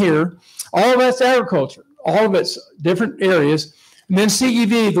 including here, all of that's agriculture, all of it's different areas. And then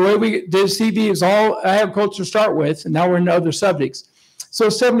CEV, the way we did CEV is all agriculture to start with, and now we're into other subjects. So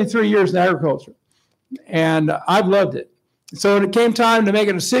 73 years in agriculture, and I've loved it. So when it came time to make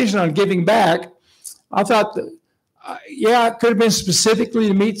a decision on giving back, I thought that, it could have been specifically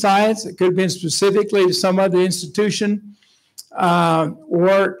to meat science. It could have been specifically to some other institution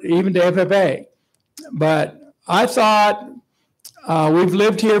or even to FFA. But I thought we've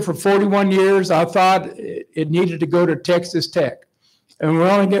lived here for 41 years. I thought it needed to go to Texas Tech. And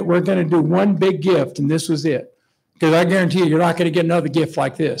we're going to do one big gift, and this was it. Because I guarantee you're not going to get another gift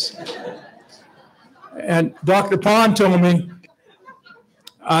like this. And Dr. Pond told me,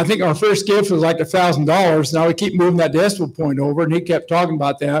 I think our first gift was like $1,000. Now we keep moving that decimal point over, and he kept talking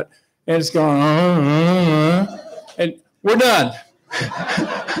about that. And it's going, and we're done.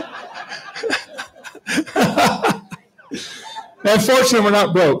 Unfortunately, we're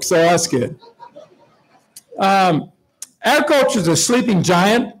not broke, so that's good. Agriculture is a sleeping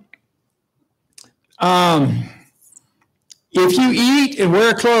giant. If you eat and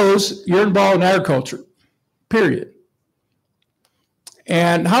wear clothes, you're involved in agriculture, period.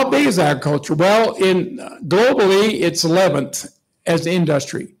 And how big is agriculture? Well, globally, it's 11th as the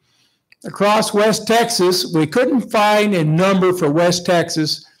industry. Across West Texas, we couldn't find a number for West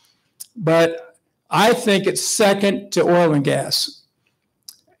Texas, but I think it's second to oil and gas.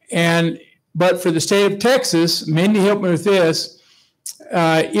 But for the state of Texas, Mindy helped me with this,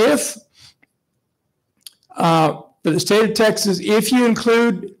 for the state of Texas, if you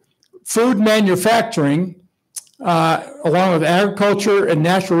include food manufacturing, along with agriculture and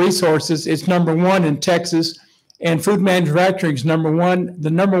natural resources, it's number 1 in Texas, and food manufacturing is the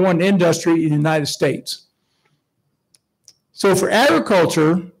number one industry in the United States. So for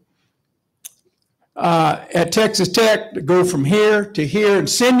agriculture, at Texas Tech, to go from here to here, and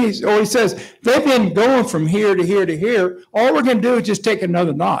Cindy always says, they've been going from here to here to here. All we're going to do is just take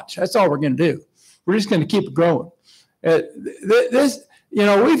another notch. That's all we're going to do. We're just going to keep it growing.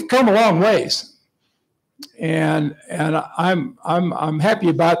 We've come a long ways, and I'm happy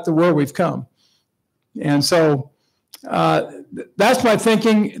about where we've come, and so that's my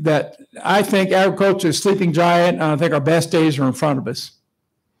thinking. That I think agriculture is a sleeping giant, and I think our best days are in front of us.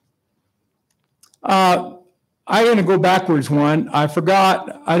 I'm going to go backwards one. I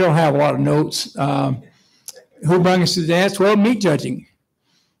forgot. I don't have a lot of notes. Who brought us to the dance? Well, meat judging.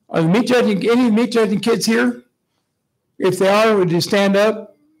 Are any meat judging kids here? If they are, would you stand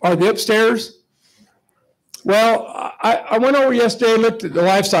up? Are they upstairs? Well, I went over yesterday and looked at the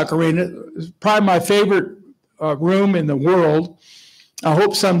livestock arena. It's probably my favorite room in the world. I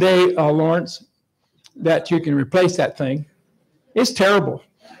hope someday, Lawrence, that you can replace that thing. It's terrible.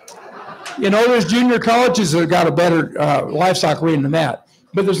 There's junior colleges that have got a better livestock arena than that.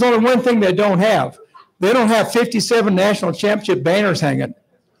 But there's only one thing they don't have. They don't have 57 national championship banners hanging.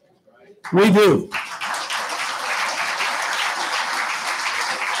 We do.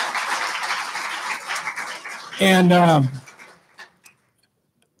 And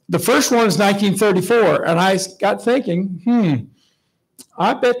the first one is 1934. And I got thinking,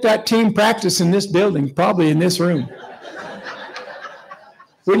 I bet that team practiced in this building, probably in this room.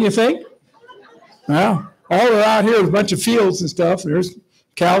 Wouldn't you think? Well, all around here is a bunch of fields and stuff. There's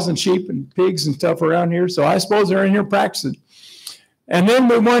cows and sheep and pigs and stuff around here. So I suppose they're in here practicing. And then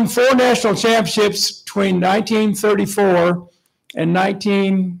we won 4 national championships between 1934 and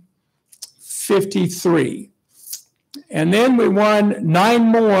 1953. And then we won 9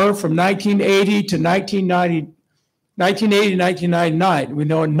 more from 1980 to 1999. We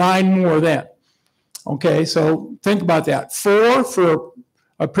know 9 more then. Okay, so think about that. 4 for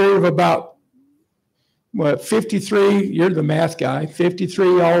a period of about 53, you're the math guy,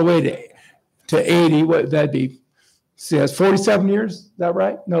 53 all the way to 80, what would that be? See, that's 47 years, is that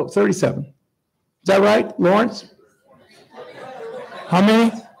right? No, 37. Is that right, Lawrence? How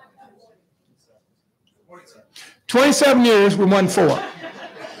many? 27 years, we won 4.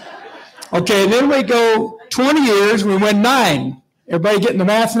 Okay, then we go 20 years, we win 9. Everybody getting the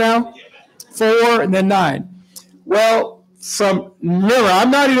math now? 4 and then 9. Well, remember, I'm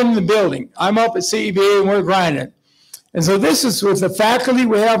not even in the building. I'm up at CEB and we're grinding. And so this is with the faculty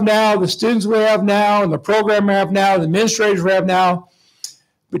we have now, the students we have now, and the program we have now, the administrators we have now.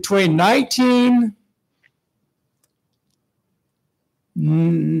 Between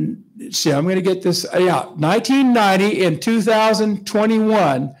 1990 and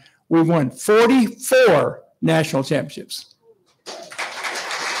 2021, we won 44 national championships.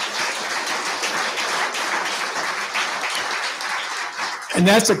 And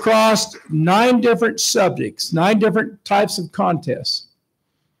that's across 9 different subjects, 9 different types of contests.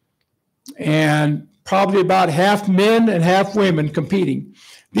 And probably about half men and half women competing.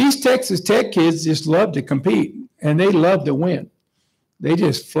 These Texas Tech kids just love to compete, and they love to win. They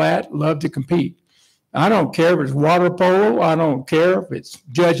just flat love to compete. I don't care if it's water polo. I don't care if it's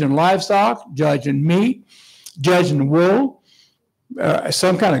judging livestock, judging meat, judging wool,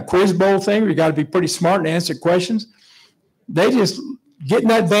 some kind of quiz bowl thing where you got to be pretty smart and answer questions. They just get in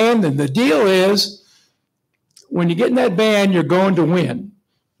that band, and the deal is when you get in that band, you're going to win.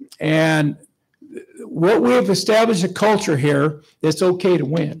 And what we have established a culture here, it's okay to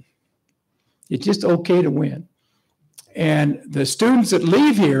win. It's just okay to win. And the students that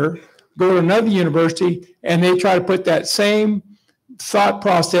leave here go to another university, and they try to put that same thought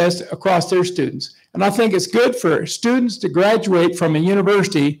process across their students. And I think it's good for students to graduate from a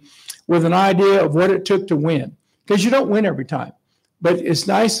university with an idea of what it took to win, because you don't win every time. But it's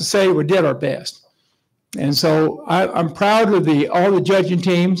nice to say we did our best. And so I'm proud of all the judging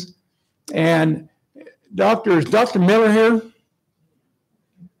teams. And is Dr. Miller here?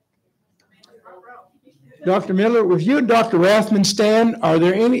 Dr. Miller, with you and Dr. Rathman stand, are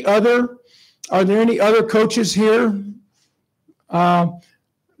there any other coaches here?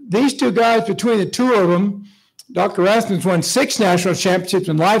 These 2 guys, between the 2 of them, Dr. Rathman's won 6 national championships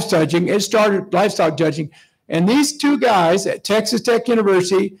in livestock judging. It started livestock judging. And these 2 guys at Texas Tech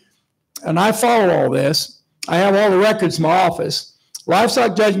University, and I follow all this, I have all the records in my office.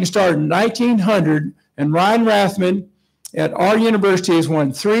 Livestock judging started in 1900, and Ryan Rathman at our university has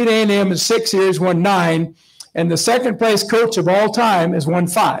won 3 at A&M in 6 years, won 9, and the second place coach of all time has won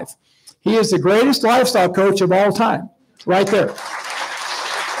 5. He is the greatest livestock coach of all time, right there.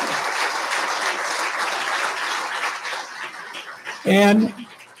 And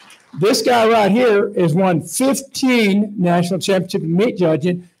this guy right here has won 15 national championships in meat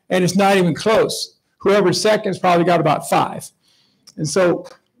judging, and it's not even close. Whoever's second's probably got about 5. And so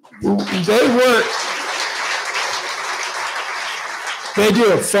they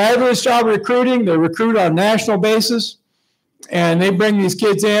do a fabulous job of recruiting. They recruit on a national basis, and they bring these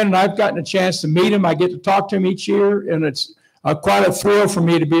kids in, and I've gotten a chance to meet them. I get to talk to them each year, and it's quite a thrill for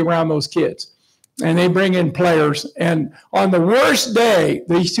me to be around those kids. And they bring in players. And on the worst day,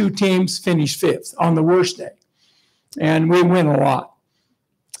 these 2 teams finish 5th, on the worst day. And we win a lot.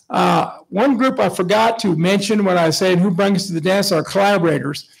 One group I forgot to mention when I said who brings to the dance are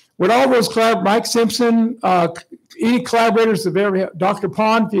collaborators. With all those Mike Simpson, any collaborators have ever had? Dr.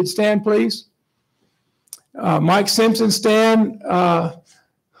 Pond, if you'd stand, please. Mike Simpson, stand.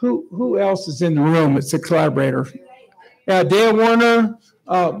 Who else is in the room? It's a collaborator. Dale Warner,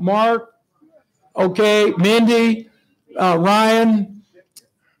 Mark, okay, Mindy, Ryan.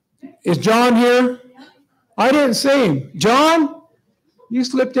 Is John here? I didn't see him. John, you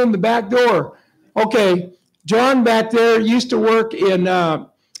slipped in the back door. Okay, John back there used to work in,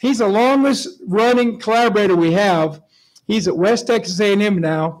 he's the longest running collaborator we have. He's at West Texas A&M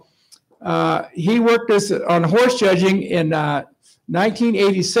now. He worked on horse judging in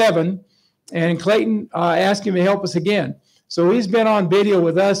 1987, and Clayton asked him to help us again. So he's been on video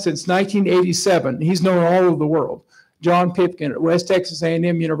with us since 1987. He's known all over the world. John Pipkin at West Texas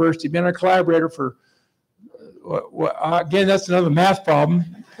A&M University, been a collaborator for, again, that's another math problem,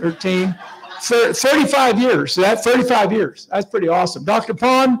 35 years. So that's 35 years. That's pretty awesome. Dr.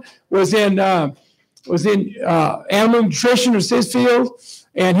 Pond was in animal nutrition, was his field,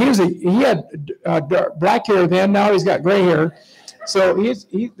 and he had black hair then. Now he's got gray hair. So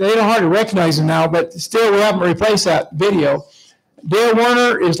they don't hardly recognize him now, but still we haven't replaced that video. Dale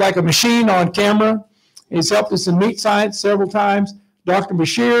Warner is like a machine on camera. He's helped us in meat science several times. Dr.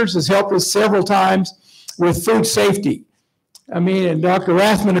 Bashirs has helped us several times with food safety. I mean, and Dr.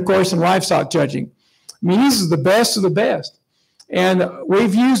 Rathman, of course, in livestock judging. I mean, these are the best of the best. And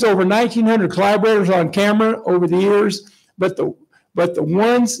we've used over 1,900 collaborators on camera over the years, but the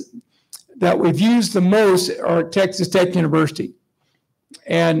ones that we've used the most are at Texas Tech University.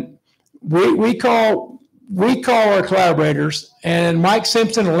 And we call our collaborators, and Mike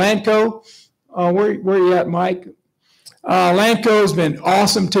Simpson of Lanco, where are you at, Mike? Lanco has been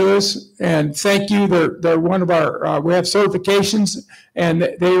awesome to us, and thank you. They're one of our, we have certifications, and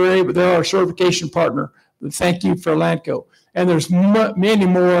they're our certification partner. Thank you for Lanco. And there's many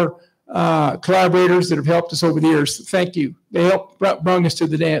more collaborators that have helped us over the years. Thank you. They helped bring us to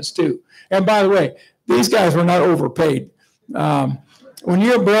the dance too. And by the way, these guys were not overpaid. When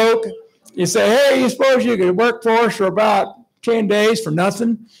you're broke, you say, hey, you suppose you could work for us for about 10 days for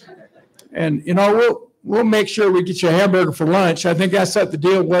nothing? And, we'll make sure we get you a hamburger for lunch. I think that's what the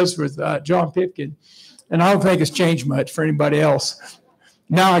deal was with John Pipkin. And I don't think it's changed much for anybody else.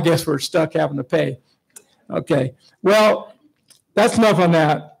 Now I guess we're stuck having to pay. Okay. Well, that's enough on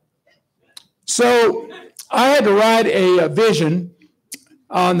that. So I had to write a vision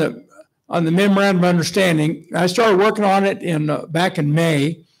on the memorandum of understanding. I started working on it back in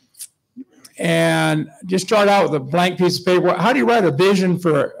May, and just started out with a blank piece of paper. How do you write a vision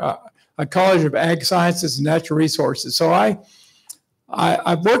for a College of Ag Sciences and Natural Resources? So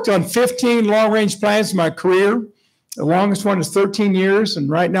I've worked on 15 long-range plans in my career. The longest one is 13 years, and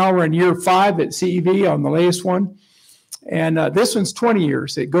right now we're in year 5 at CEV on the latest one. And this one's 20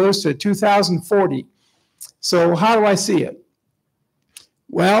 years. It goes to 2040. So how do I see it?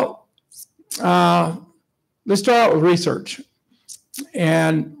 Well, let's start out with research.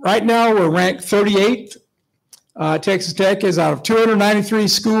 And right now we're ranked 38th. Texas Tech is out of 293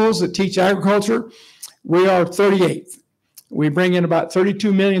 schools that teach agriculture. We are 38th. We bring in about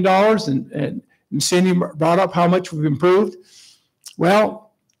 $32 million, and Cindy brought up how much we've improved.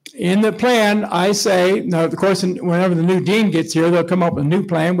 Well, in the plan, I say, now, of course, whenever the new dean gets here, they'll come up with a new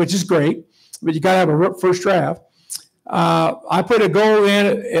plan, which is great, but you got to have a first draft. I put a goal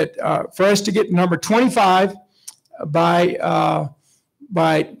in for us to get number 25 by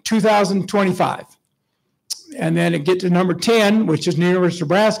 2025. And then get to number 10, which is University of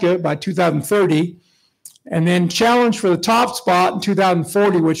Nebraska, by 2030. And then challenge for the top spot in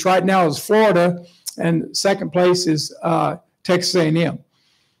 2040, which right now is Florida, and second place is Texas A&M.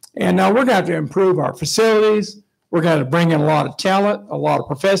 And now we're going to have to improve our facilities. We're going to bring in a lot of talent, a lot of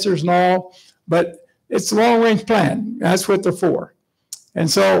professors and all, but it's a long-range plan. That's what they're for.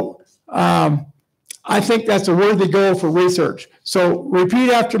 And so I think that's a worthy goal for research. So repeat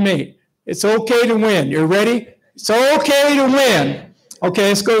after me. It's okay to win. You ready? It's okay to win. Okay,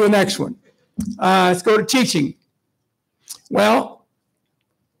 let's go to the next one. Let's go to teaching. Well,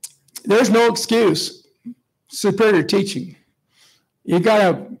 there's no excuse. Superior teaching. You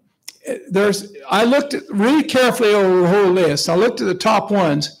got to, I looked really carefully over the whole list. I looked at the top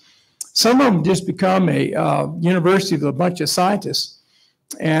ones. Some of them just become a university with a bunch of scientists.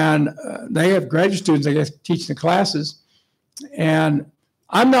 And they have graduate students, I guess, teaching the classes. And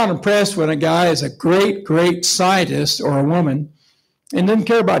I'm not impressed when a guy is a great, great scientist or a woman and doesn't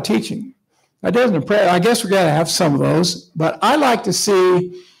care about teaching. That doesn't impress. I guess we got to have some of those, but I like to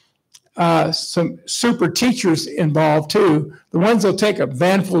see some super teachers involved too. The ones that'll take a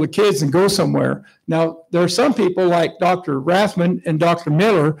van full of kids and go somewhere. Now, there are some people like Dr. Rathman and Dr.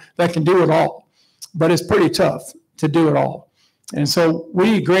 Miller that can do it all, but it's pretty tough to do it all. And so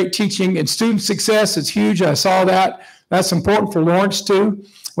we need great teaching, and student success is huge. I saw that. That's important for Lawrence too.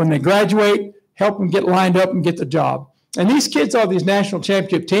 When they graduate, help them get lined up and get the job. And these kids, all these national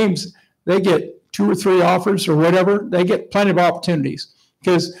championship teams, they get 2 or 3 offers or whatever. They get plenty of opportunities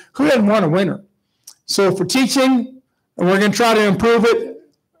because who doesn't want a winner? So for teaching, and we're going to try to improve it,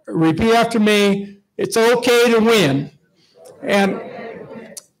 repeat after me, it's okay to win. And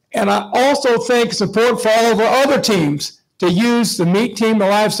I also think it's important for all of our other teams to use the meat team, the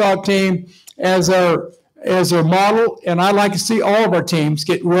livestock team as their model, and I'd like to see all of our teams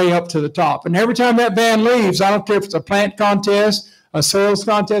get way up to the top. And every time that van leaves, I don't care if it's a plant contest, a soils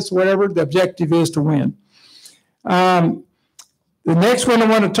contest, whatever, the objective is to win. The next one I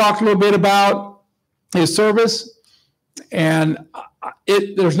want to talk a little bit about is service. And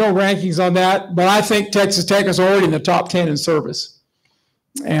there's no rankings on that, but I think Texas Tech is already in the top 10 in service.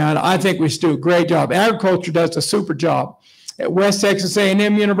 And I think we should do a great job. Agriculture does a super job. At West Texas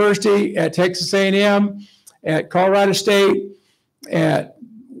A&M University, at Texas A&M, at Colorado State, at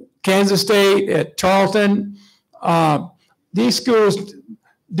Kansas State, at Tarleton. These schools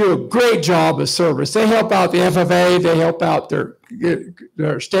do a great job of service. They help out the FFA. They help out their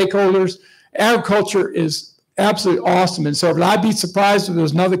stakeholders. Agriculture is absolutely awesome in service. I'd be surprised if there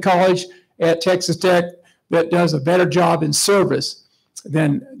was another college at Texas Tech that does a better job in service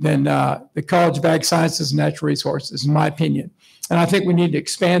than the College of Ag Sciences and Natural Resources, in my opinion. And I think we need to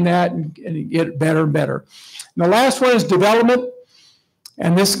expand that and get it better and better. And the last one is development.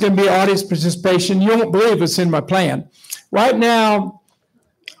 And this is going to be audience participation. You won't believe it's in my plan. Right now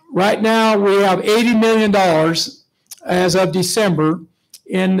we have $80 million as of December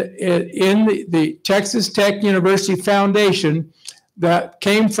in the Texas Tech University Foundation that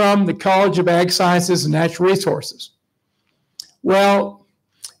came from the College of Ag Sciences and Natural Resources. Well,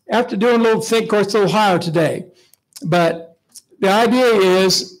 after doing a little think, of course, it's a little higher today, but the idea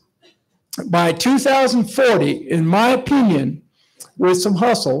is by 2040, in my opinion, with some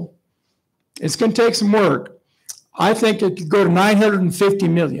hustle, it's going to take some work. I think it could go to 950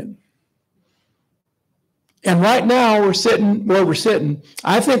 million. And right now we're sitting where we're sitting.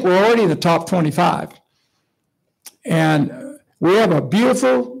 I think we're already in the top 25. And we have a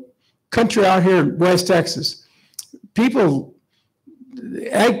beautiful country out here in West Texas. People,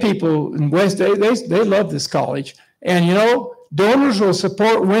 ag people in West, they love this college. And you know, donors will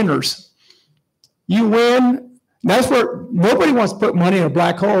support winners. You win. That's where nobody wants to put money in a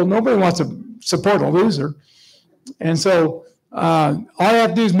black hole. Nobody wants to support a loser. And so all I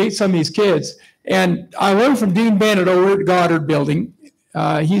have to do is meet some of these kids. And I learned from Dean Bennett over at Goddard Building.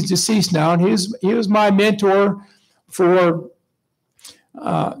 He's deceased now, and he was my mentor for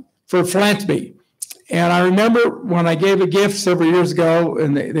philanthropy. And I remember when I gave a gift several years ago,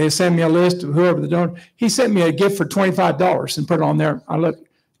 and they sent me a list of whoever the donor. He sent me a gift for $25 and put it on there. I looked,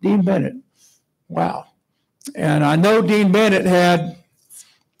 Dean Bennett. Wow. And I know Dean Bennett had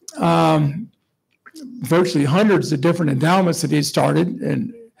virtually hundreds of different endowments that he started,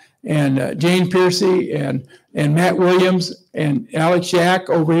 and Jane Piercy and Matt Williams and Alex Jack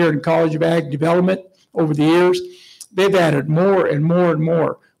over here in College of Ag Development over the years. They've added more and more and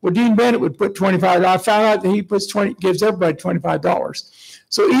more. Well, Dean Bennett would put $25. I found out that he gives everybody $25.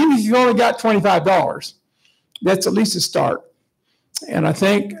 So even if you only got $25, that's at least a start. And I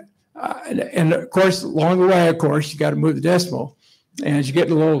think, and of course, along the way, of course, you got to move the decimal as you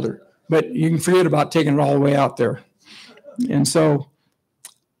get a little older. But you can forget about taking it all the way out there. And so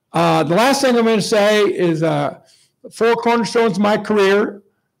the last thing I'm going to say is 4 cornerstones of my career.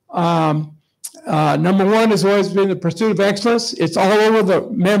 Number one has always been the pursuit of excellence. It's all over the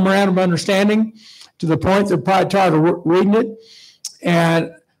memorandum of understanding to the point they're probably tired of reading it.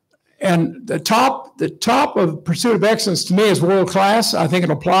 And the top of pursuit of excellence to me is world class. I think it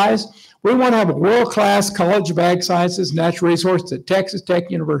applies. We want to have a world-class College of Ag Sciences and Natural Resources at Texas Tech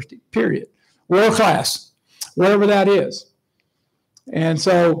University, period. World-class, whatever that is. And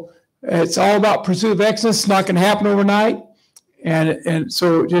so it's all about pursuit of excellence. It's not going to happen overnight. And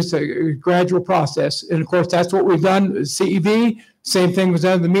so just a gradual process. And of course, that's what we've done at CEV. Same thing was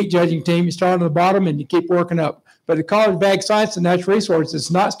done to the meat judging team. You start on the bottom and you keep working up. But the College of Ag Science and Natural Resources is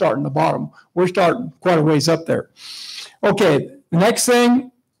not starting at the bottom. We're starting quite a ways up there. Okay, the next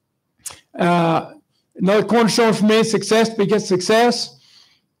thing, another cornerstone for me is success begets success.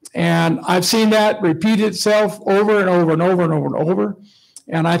 And I've seen that repeat itself over and over and over and over and over.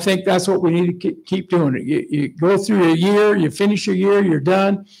 And I think that's what we need to keep doing. You go through a year, you finish your year, you're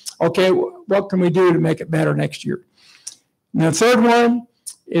done. Okay, what can we do to make it better next year? And the third one,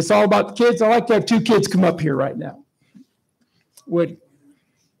 it's all about the kids. I like to have 2 kids come up here right now.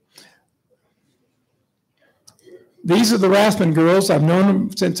 These are the Rathman girls. I've known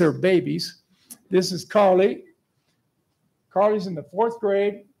them since they were babies. This is Carly. Carly's in the 4th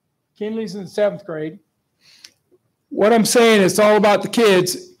grade. Kinley's in the 7th grade. What I'm saying, it's all about the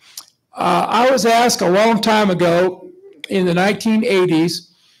kids. I was asked a long time ago in the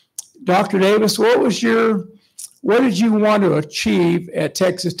 1980s, Dr. Davis, what did you want to achieve at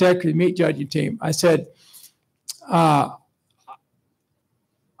Texas Tech, the meat judging team? I said, I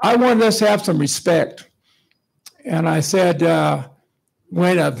wanted us to have some respect. And I said,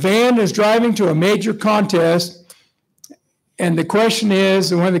 when a van is driving to a major contest, and the question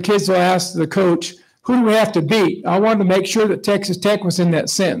is, and when the kids will ask the coach, who do we have to beat? I wanted to make sure that Texas Tech was in that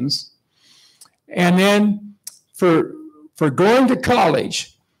sentence. And then for going to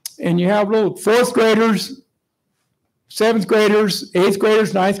college, and you have little 4th graders, 7th graders, 8th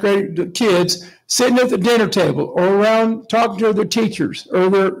graders, 9th grade kids sitting at the dinner table or around talking to their teachers or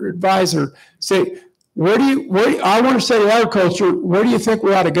their advisor, say, I want to say to agriculture, where do you think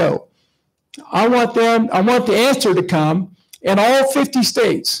we ought to go? I want the answer to come in all 50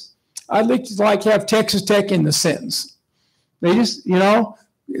 states. I'd like to have Texas Tech in the sentence. They just,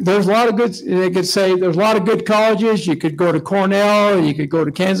 there's a lot of good, they could say there's a lot of good colleges. You could go to Cornell, you could go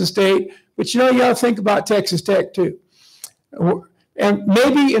to Kansas State, but you got to think about Texas Tech too. And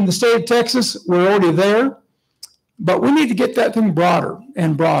maybe in the state of Texas, we're already there, but we need to get that thing broader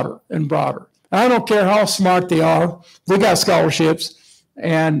and broader and broader. I don't care how smart they are. They got scholarships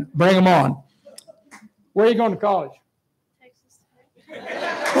and bring them on. Where are you going to college? Texas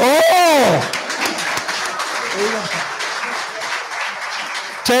Tech. Oh!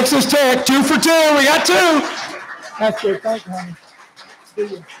 Texas Tech, 2 for 2. We got 2. That's good. Thank you, honey. See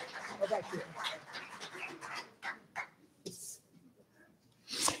you. How about you?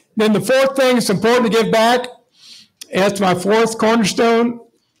 Then the fourth thing, it's important to give back. That's my fourth cornerstone.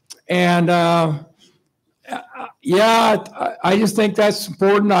 And yeah, I just think that's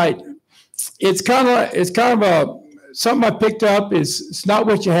important. It's kind of something I picked up is it's not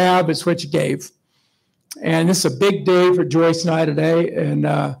what you have, it's what you gave. And this is a big day for Joyce and I today. And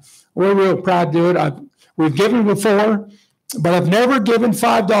we're real proud to do it. We've given before, but I've never given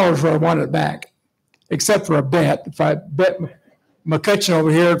 $5 where I wanted it back, except for a bet. If I bet McCutcheon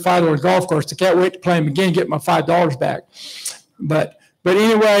over here at $5 golf course, I can't wait to play him again and get my $5 back. But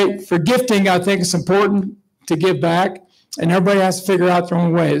anyway, for gifting, I think it's important to give back, and everybody has to figure out their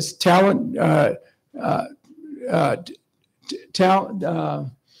own ways. Talent, time,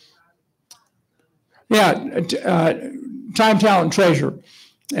 talent, treasure.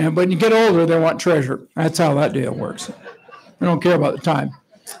 And when you get older, they want treasure. That's how that deal works. They don't care about the time.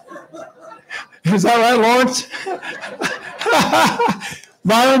 Is that right, Lawrence?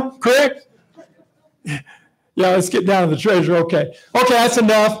 Byron, correct? Yeah, let's get down to the treasure. Okay, that's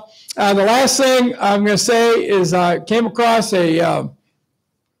enough. The last thing I'm going to say is I came across a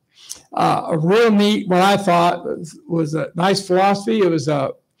real neat, what I thought was a nice philosophy. It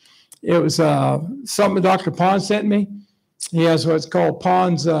was something Dr. Pond sent me. He has what's called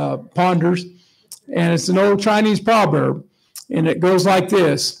Pond's Ponders, and it's an old Chinese proverb, and it goes like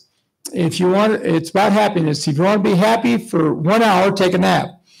this. It's about happiness. If you want to be happy for 1 hour, take a nap.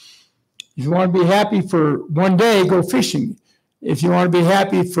 If you want to be happy for 1 day, go fishing. If you want to be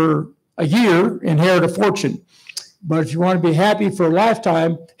happy for a year, inherit a fortune. But if you want to be happy for a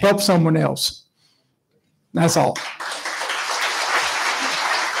lifetime, help someone else. That's all.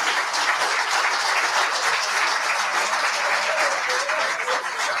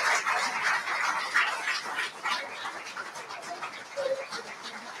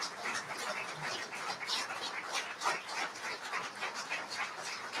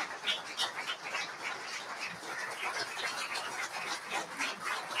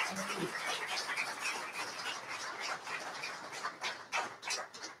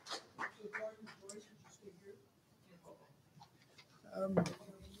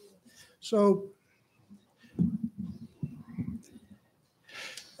 So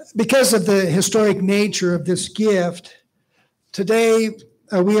because of the historic nature of this gift, today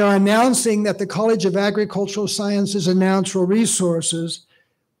we are announcing that the College of Agricultural Sciences and Natural Resources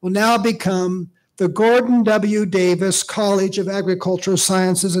will now become the Gordon W. Davis College of Agricultural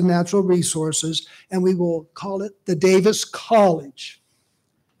Sciences and Natural Resources, and we will call it the Davis College.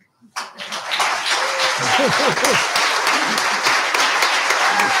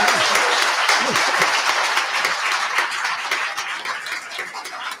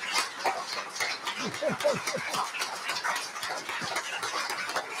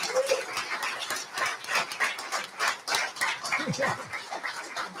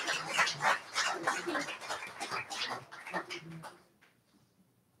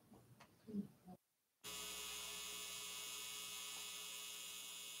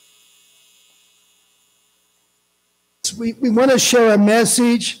 We want to share a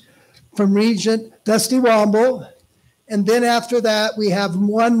message from Regent Dusty Womble, and then after that we have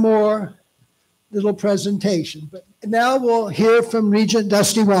one more little presentation. But now we'll hear from Regent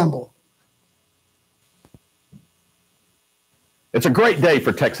Dusty Womble. It's a great day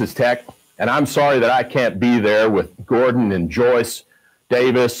for Texas Tech, and I'm sorry that I can't be there with Gordon and Joyce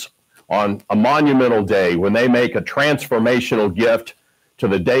Davis on a monumental day when they make a transformational gift to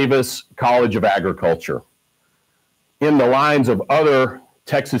the Davis College of Agriculture. In the lines of other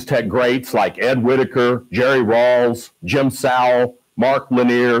Texas Tech greats like Ed Whitaker, Jerry Rawls, Jim Sowell, Mark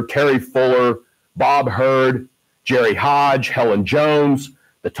Lanier, Terry Fuller, Bob Hurd, Jerry Hodge, Helen Jones,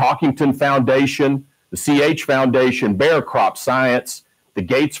 the Talkington Foundation, the CH Foundation, Bear Crop Science, the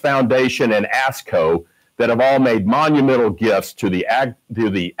Gates Foundation, and ASCO that have all made monumental gifts to the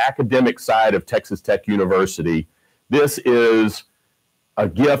academic side of Texas Tech University. This is a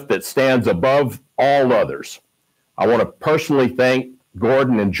gift that stands above all others. I want to personally thank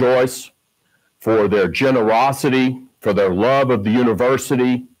Gordon and Joyce for their generosity, for their love of the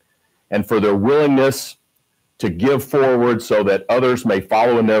university, and for their willingness to give forward so that others may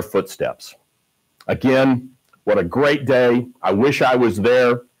follow in their footsteps. Again, what a great day. I wish I was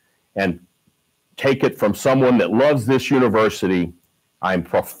there, and take it from someone that loves this university. I'm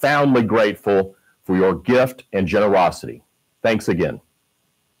profoundly grateful for your gift and generosity. Thanks again.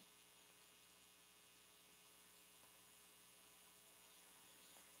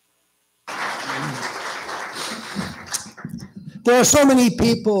 There are so many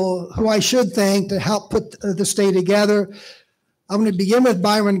people who I should thank to help put this day together. I'm going to begin with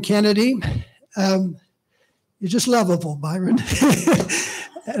Byron Kennedy. You're just lovable, Byron.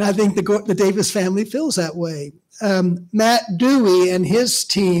 And I think the Davis family feels that way. Matt Dewey and his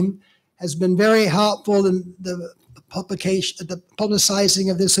team has been very helpful in the publicizing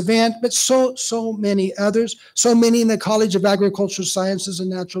of this event, but so many others. So many in the College of Agricultural Sciences and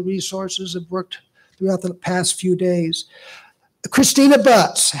Natural Resources have worked throughout the past few days. Christina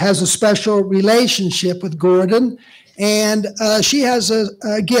Butts has a special relationship with Gordon, and she has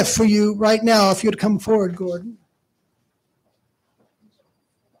a gift for you right now, if you'd come forward, Gordon.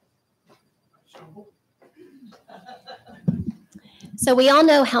 So we all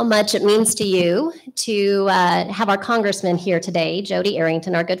know how much it means to you to have our congressman here today, Jody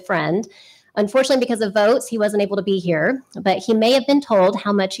Arrington, our good friend. Unfortunately, because of votes, he wasn't able to be here, but he may have been told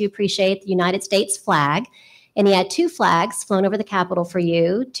how much you appreciate the United States flag. And he had 2 flags flown over the Capitol for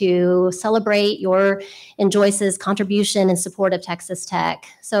you to celebrate your and Joyce's contribution and support of Texas Tech.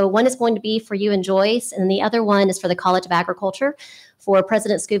 So one is going to be for you and Joyce, and the other one is for the College of Agriculture, for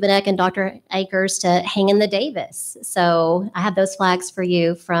President Skubanek and Dr. Akers to hang in the Davis. So I have those flags for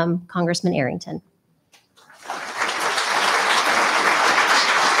you from Congressman Arrington.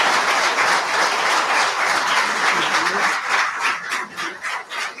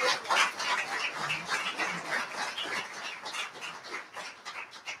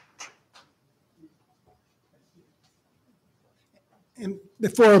 And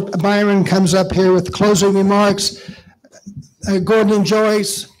before Byron comes up here with closing remarks, Gordon and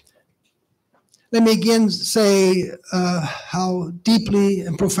Joyce, let me again say how deeply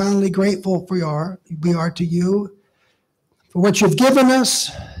and profoundly grateful we are to you for what you've given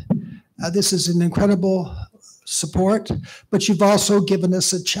us. This is an incredible support, but you've also given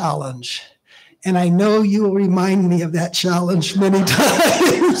us a challenge. And I know you will remind me of that challenge many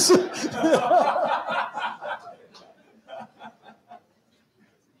times.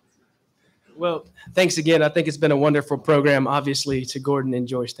 Well, thanks again. I think it's been a wonderful program, obviously, to Gordon and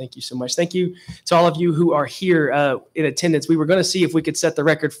Joyce. Thank you so much. Thank you to all of you who are here in attendance. We were going to see if we could set the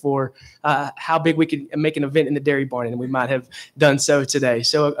record for how big we could make an event in the Dairy Barn, and we might have done so today.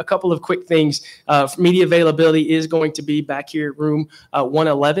 So a couple of quick things. Media availability is going to be back here at room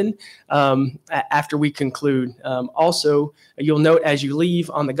 111 after we conclude. Also, you'll note as you leave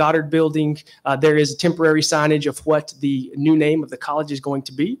on the Goddard building, there is a temporary signage of what the new name of the college is going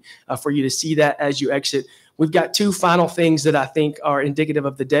to be for you to see that as you exit. We've got 2 final things that I think are indicative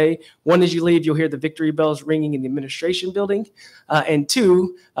of the day. One, as you leave, you'll hear the victory bells ringing in the administration building. And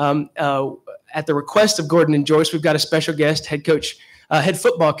 2, at the request of Gordon and Joyce, we've got a special guest, head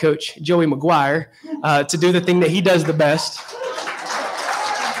football coach, Joey McGuire, to do the thing that he does the best.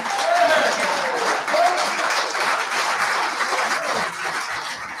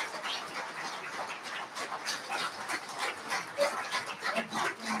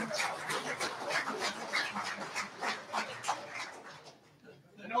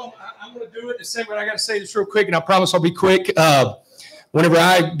 Segment, I got to say this real quick, and I promise I'll be quick. Whenever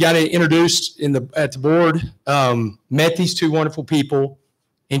I got introduced at the board, met these 2 wonderful people,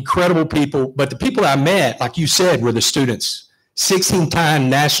 incredible people. But the people I met, like you said, were the students, 16-time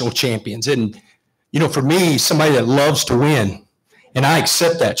national champions. And, for me, somebody that loves to win, and I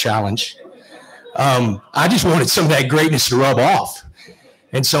accept that challenge. I just wanted some of that greatness to rub off.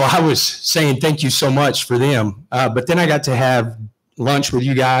 And so I was saying thank you so much for them. But then I got to have lunch with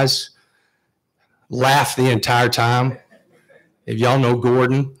you guys. Laugh the entire time. If y'all know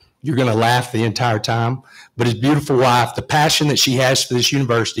Gordon, you're going to laugh the entire time. But his beautiful wife, the passion that she has for this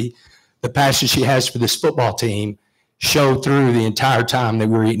university, the passion she has for this football team, showed through the entire time that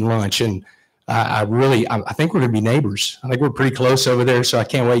we were eating lunch. And I think we're going to be neighbors. I think we're pretty close over there, so I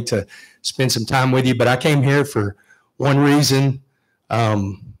can't wait to spend some time with you. But I came here for one reason,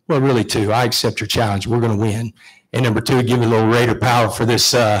 well, really 2. I accept your challenge. We're going to win. And number 2, give a little Raider power for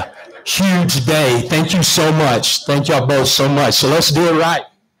this huge day. Thank you so much. Thank y'all both so much. So let's do it right.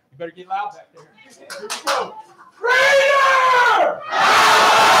 You better get loud back there. Here we go. Raider!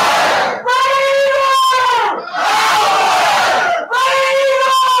 Raider! Raider!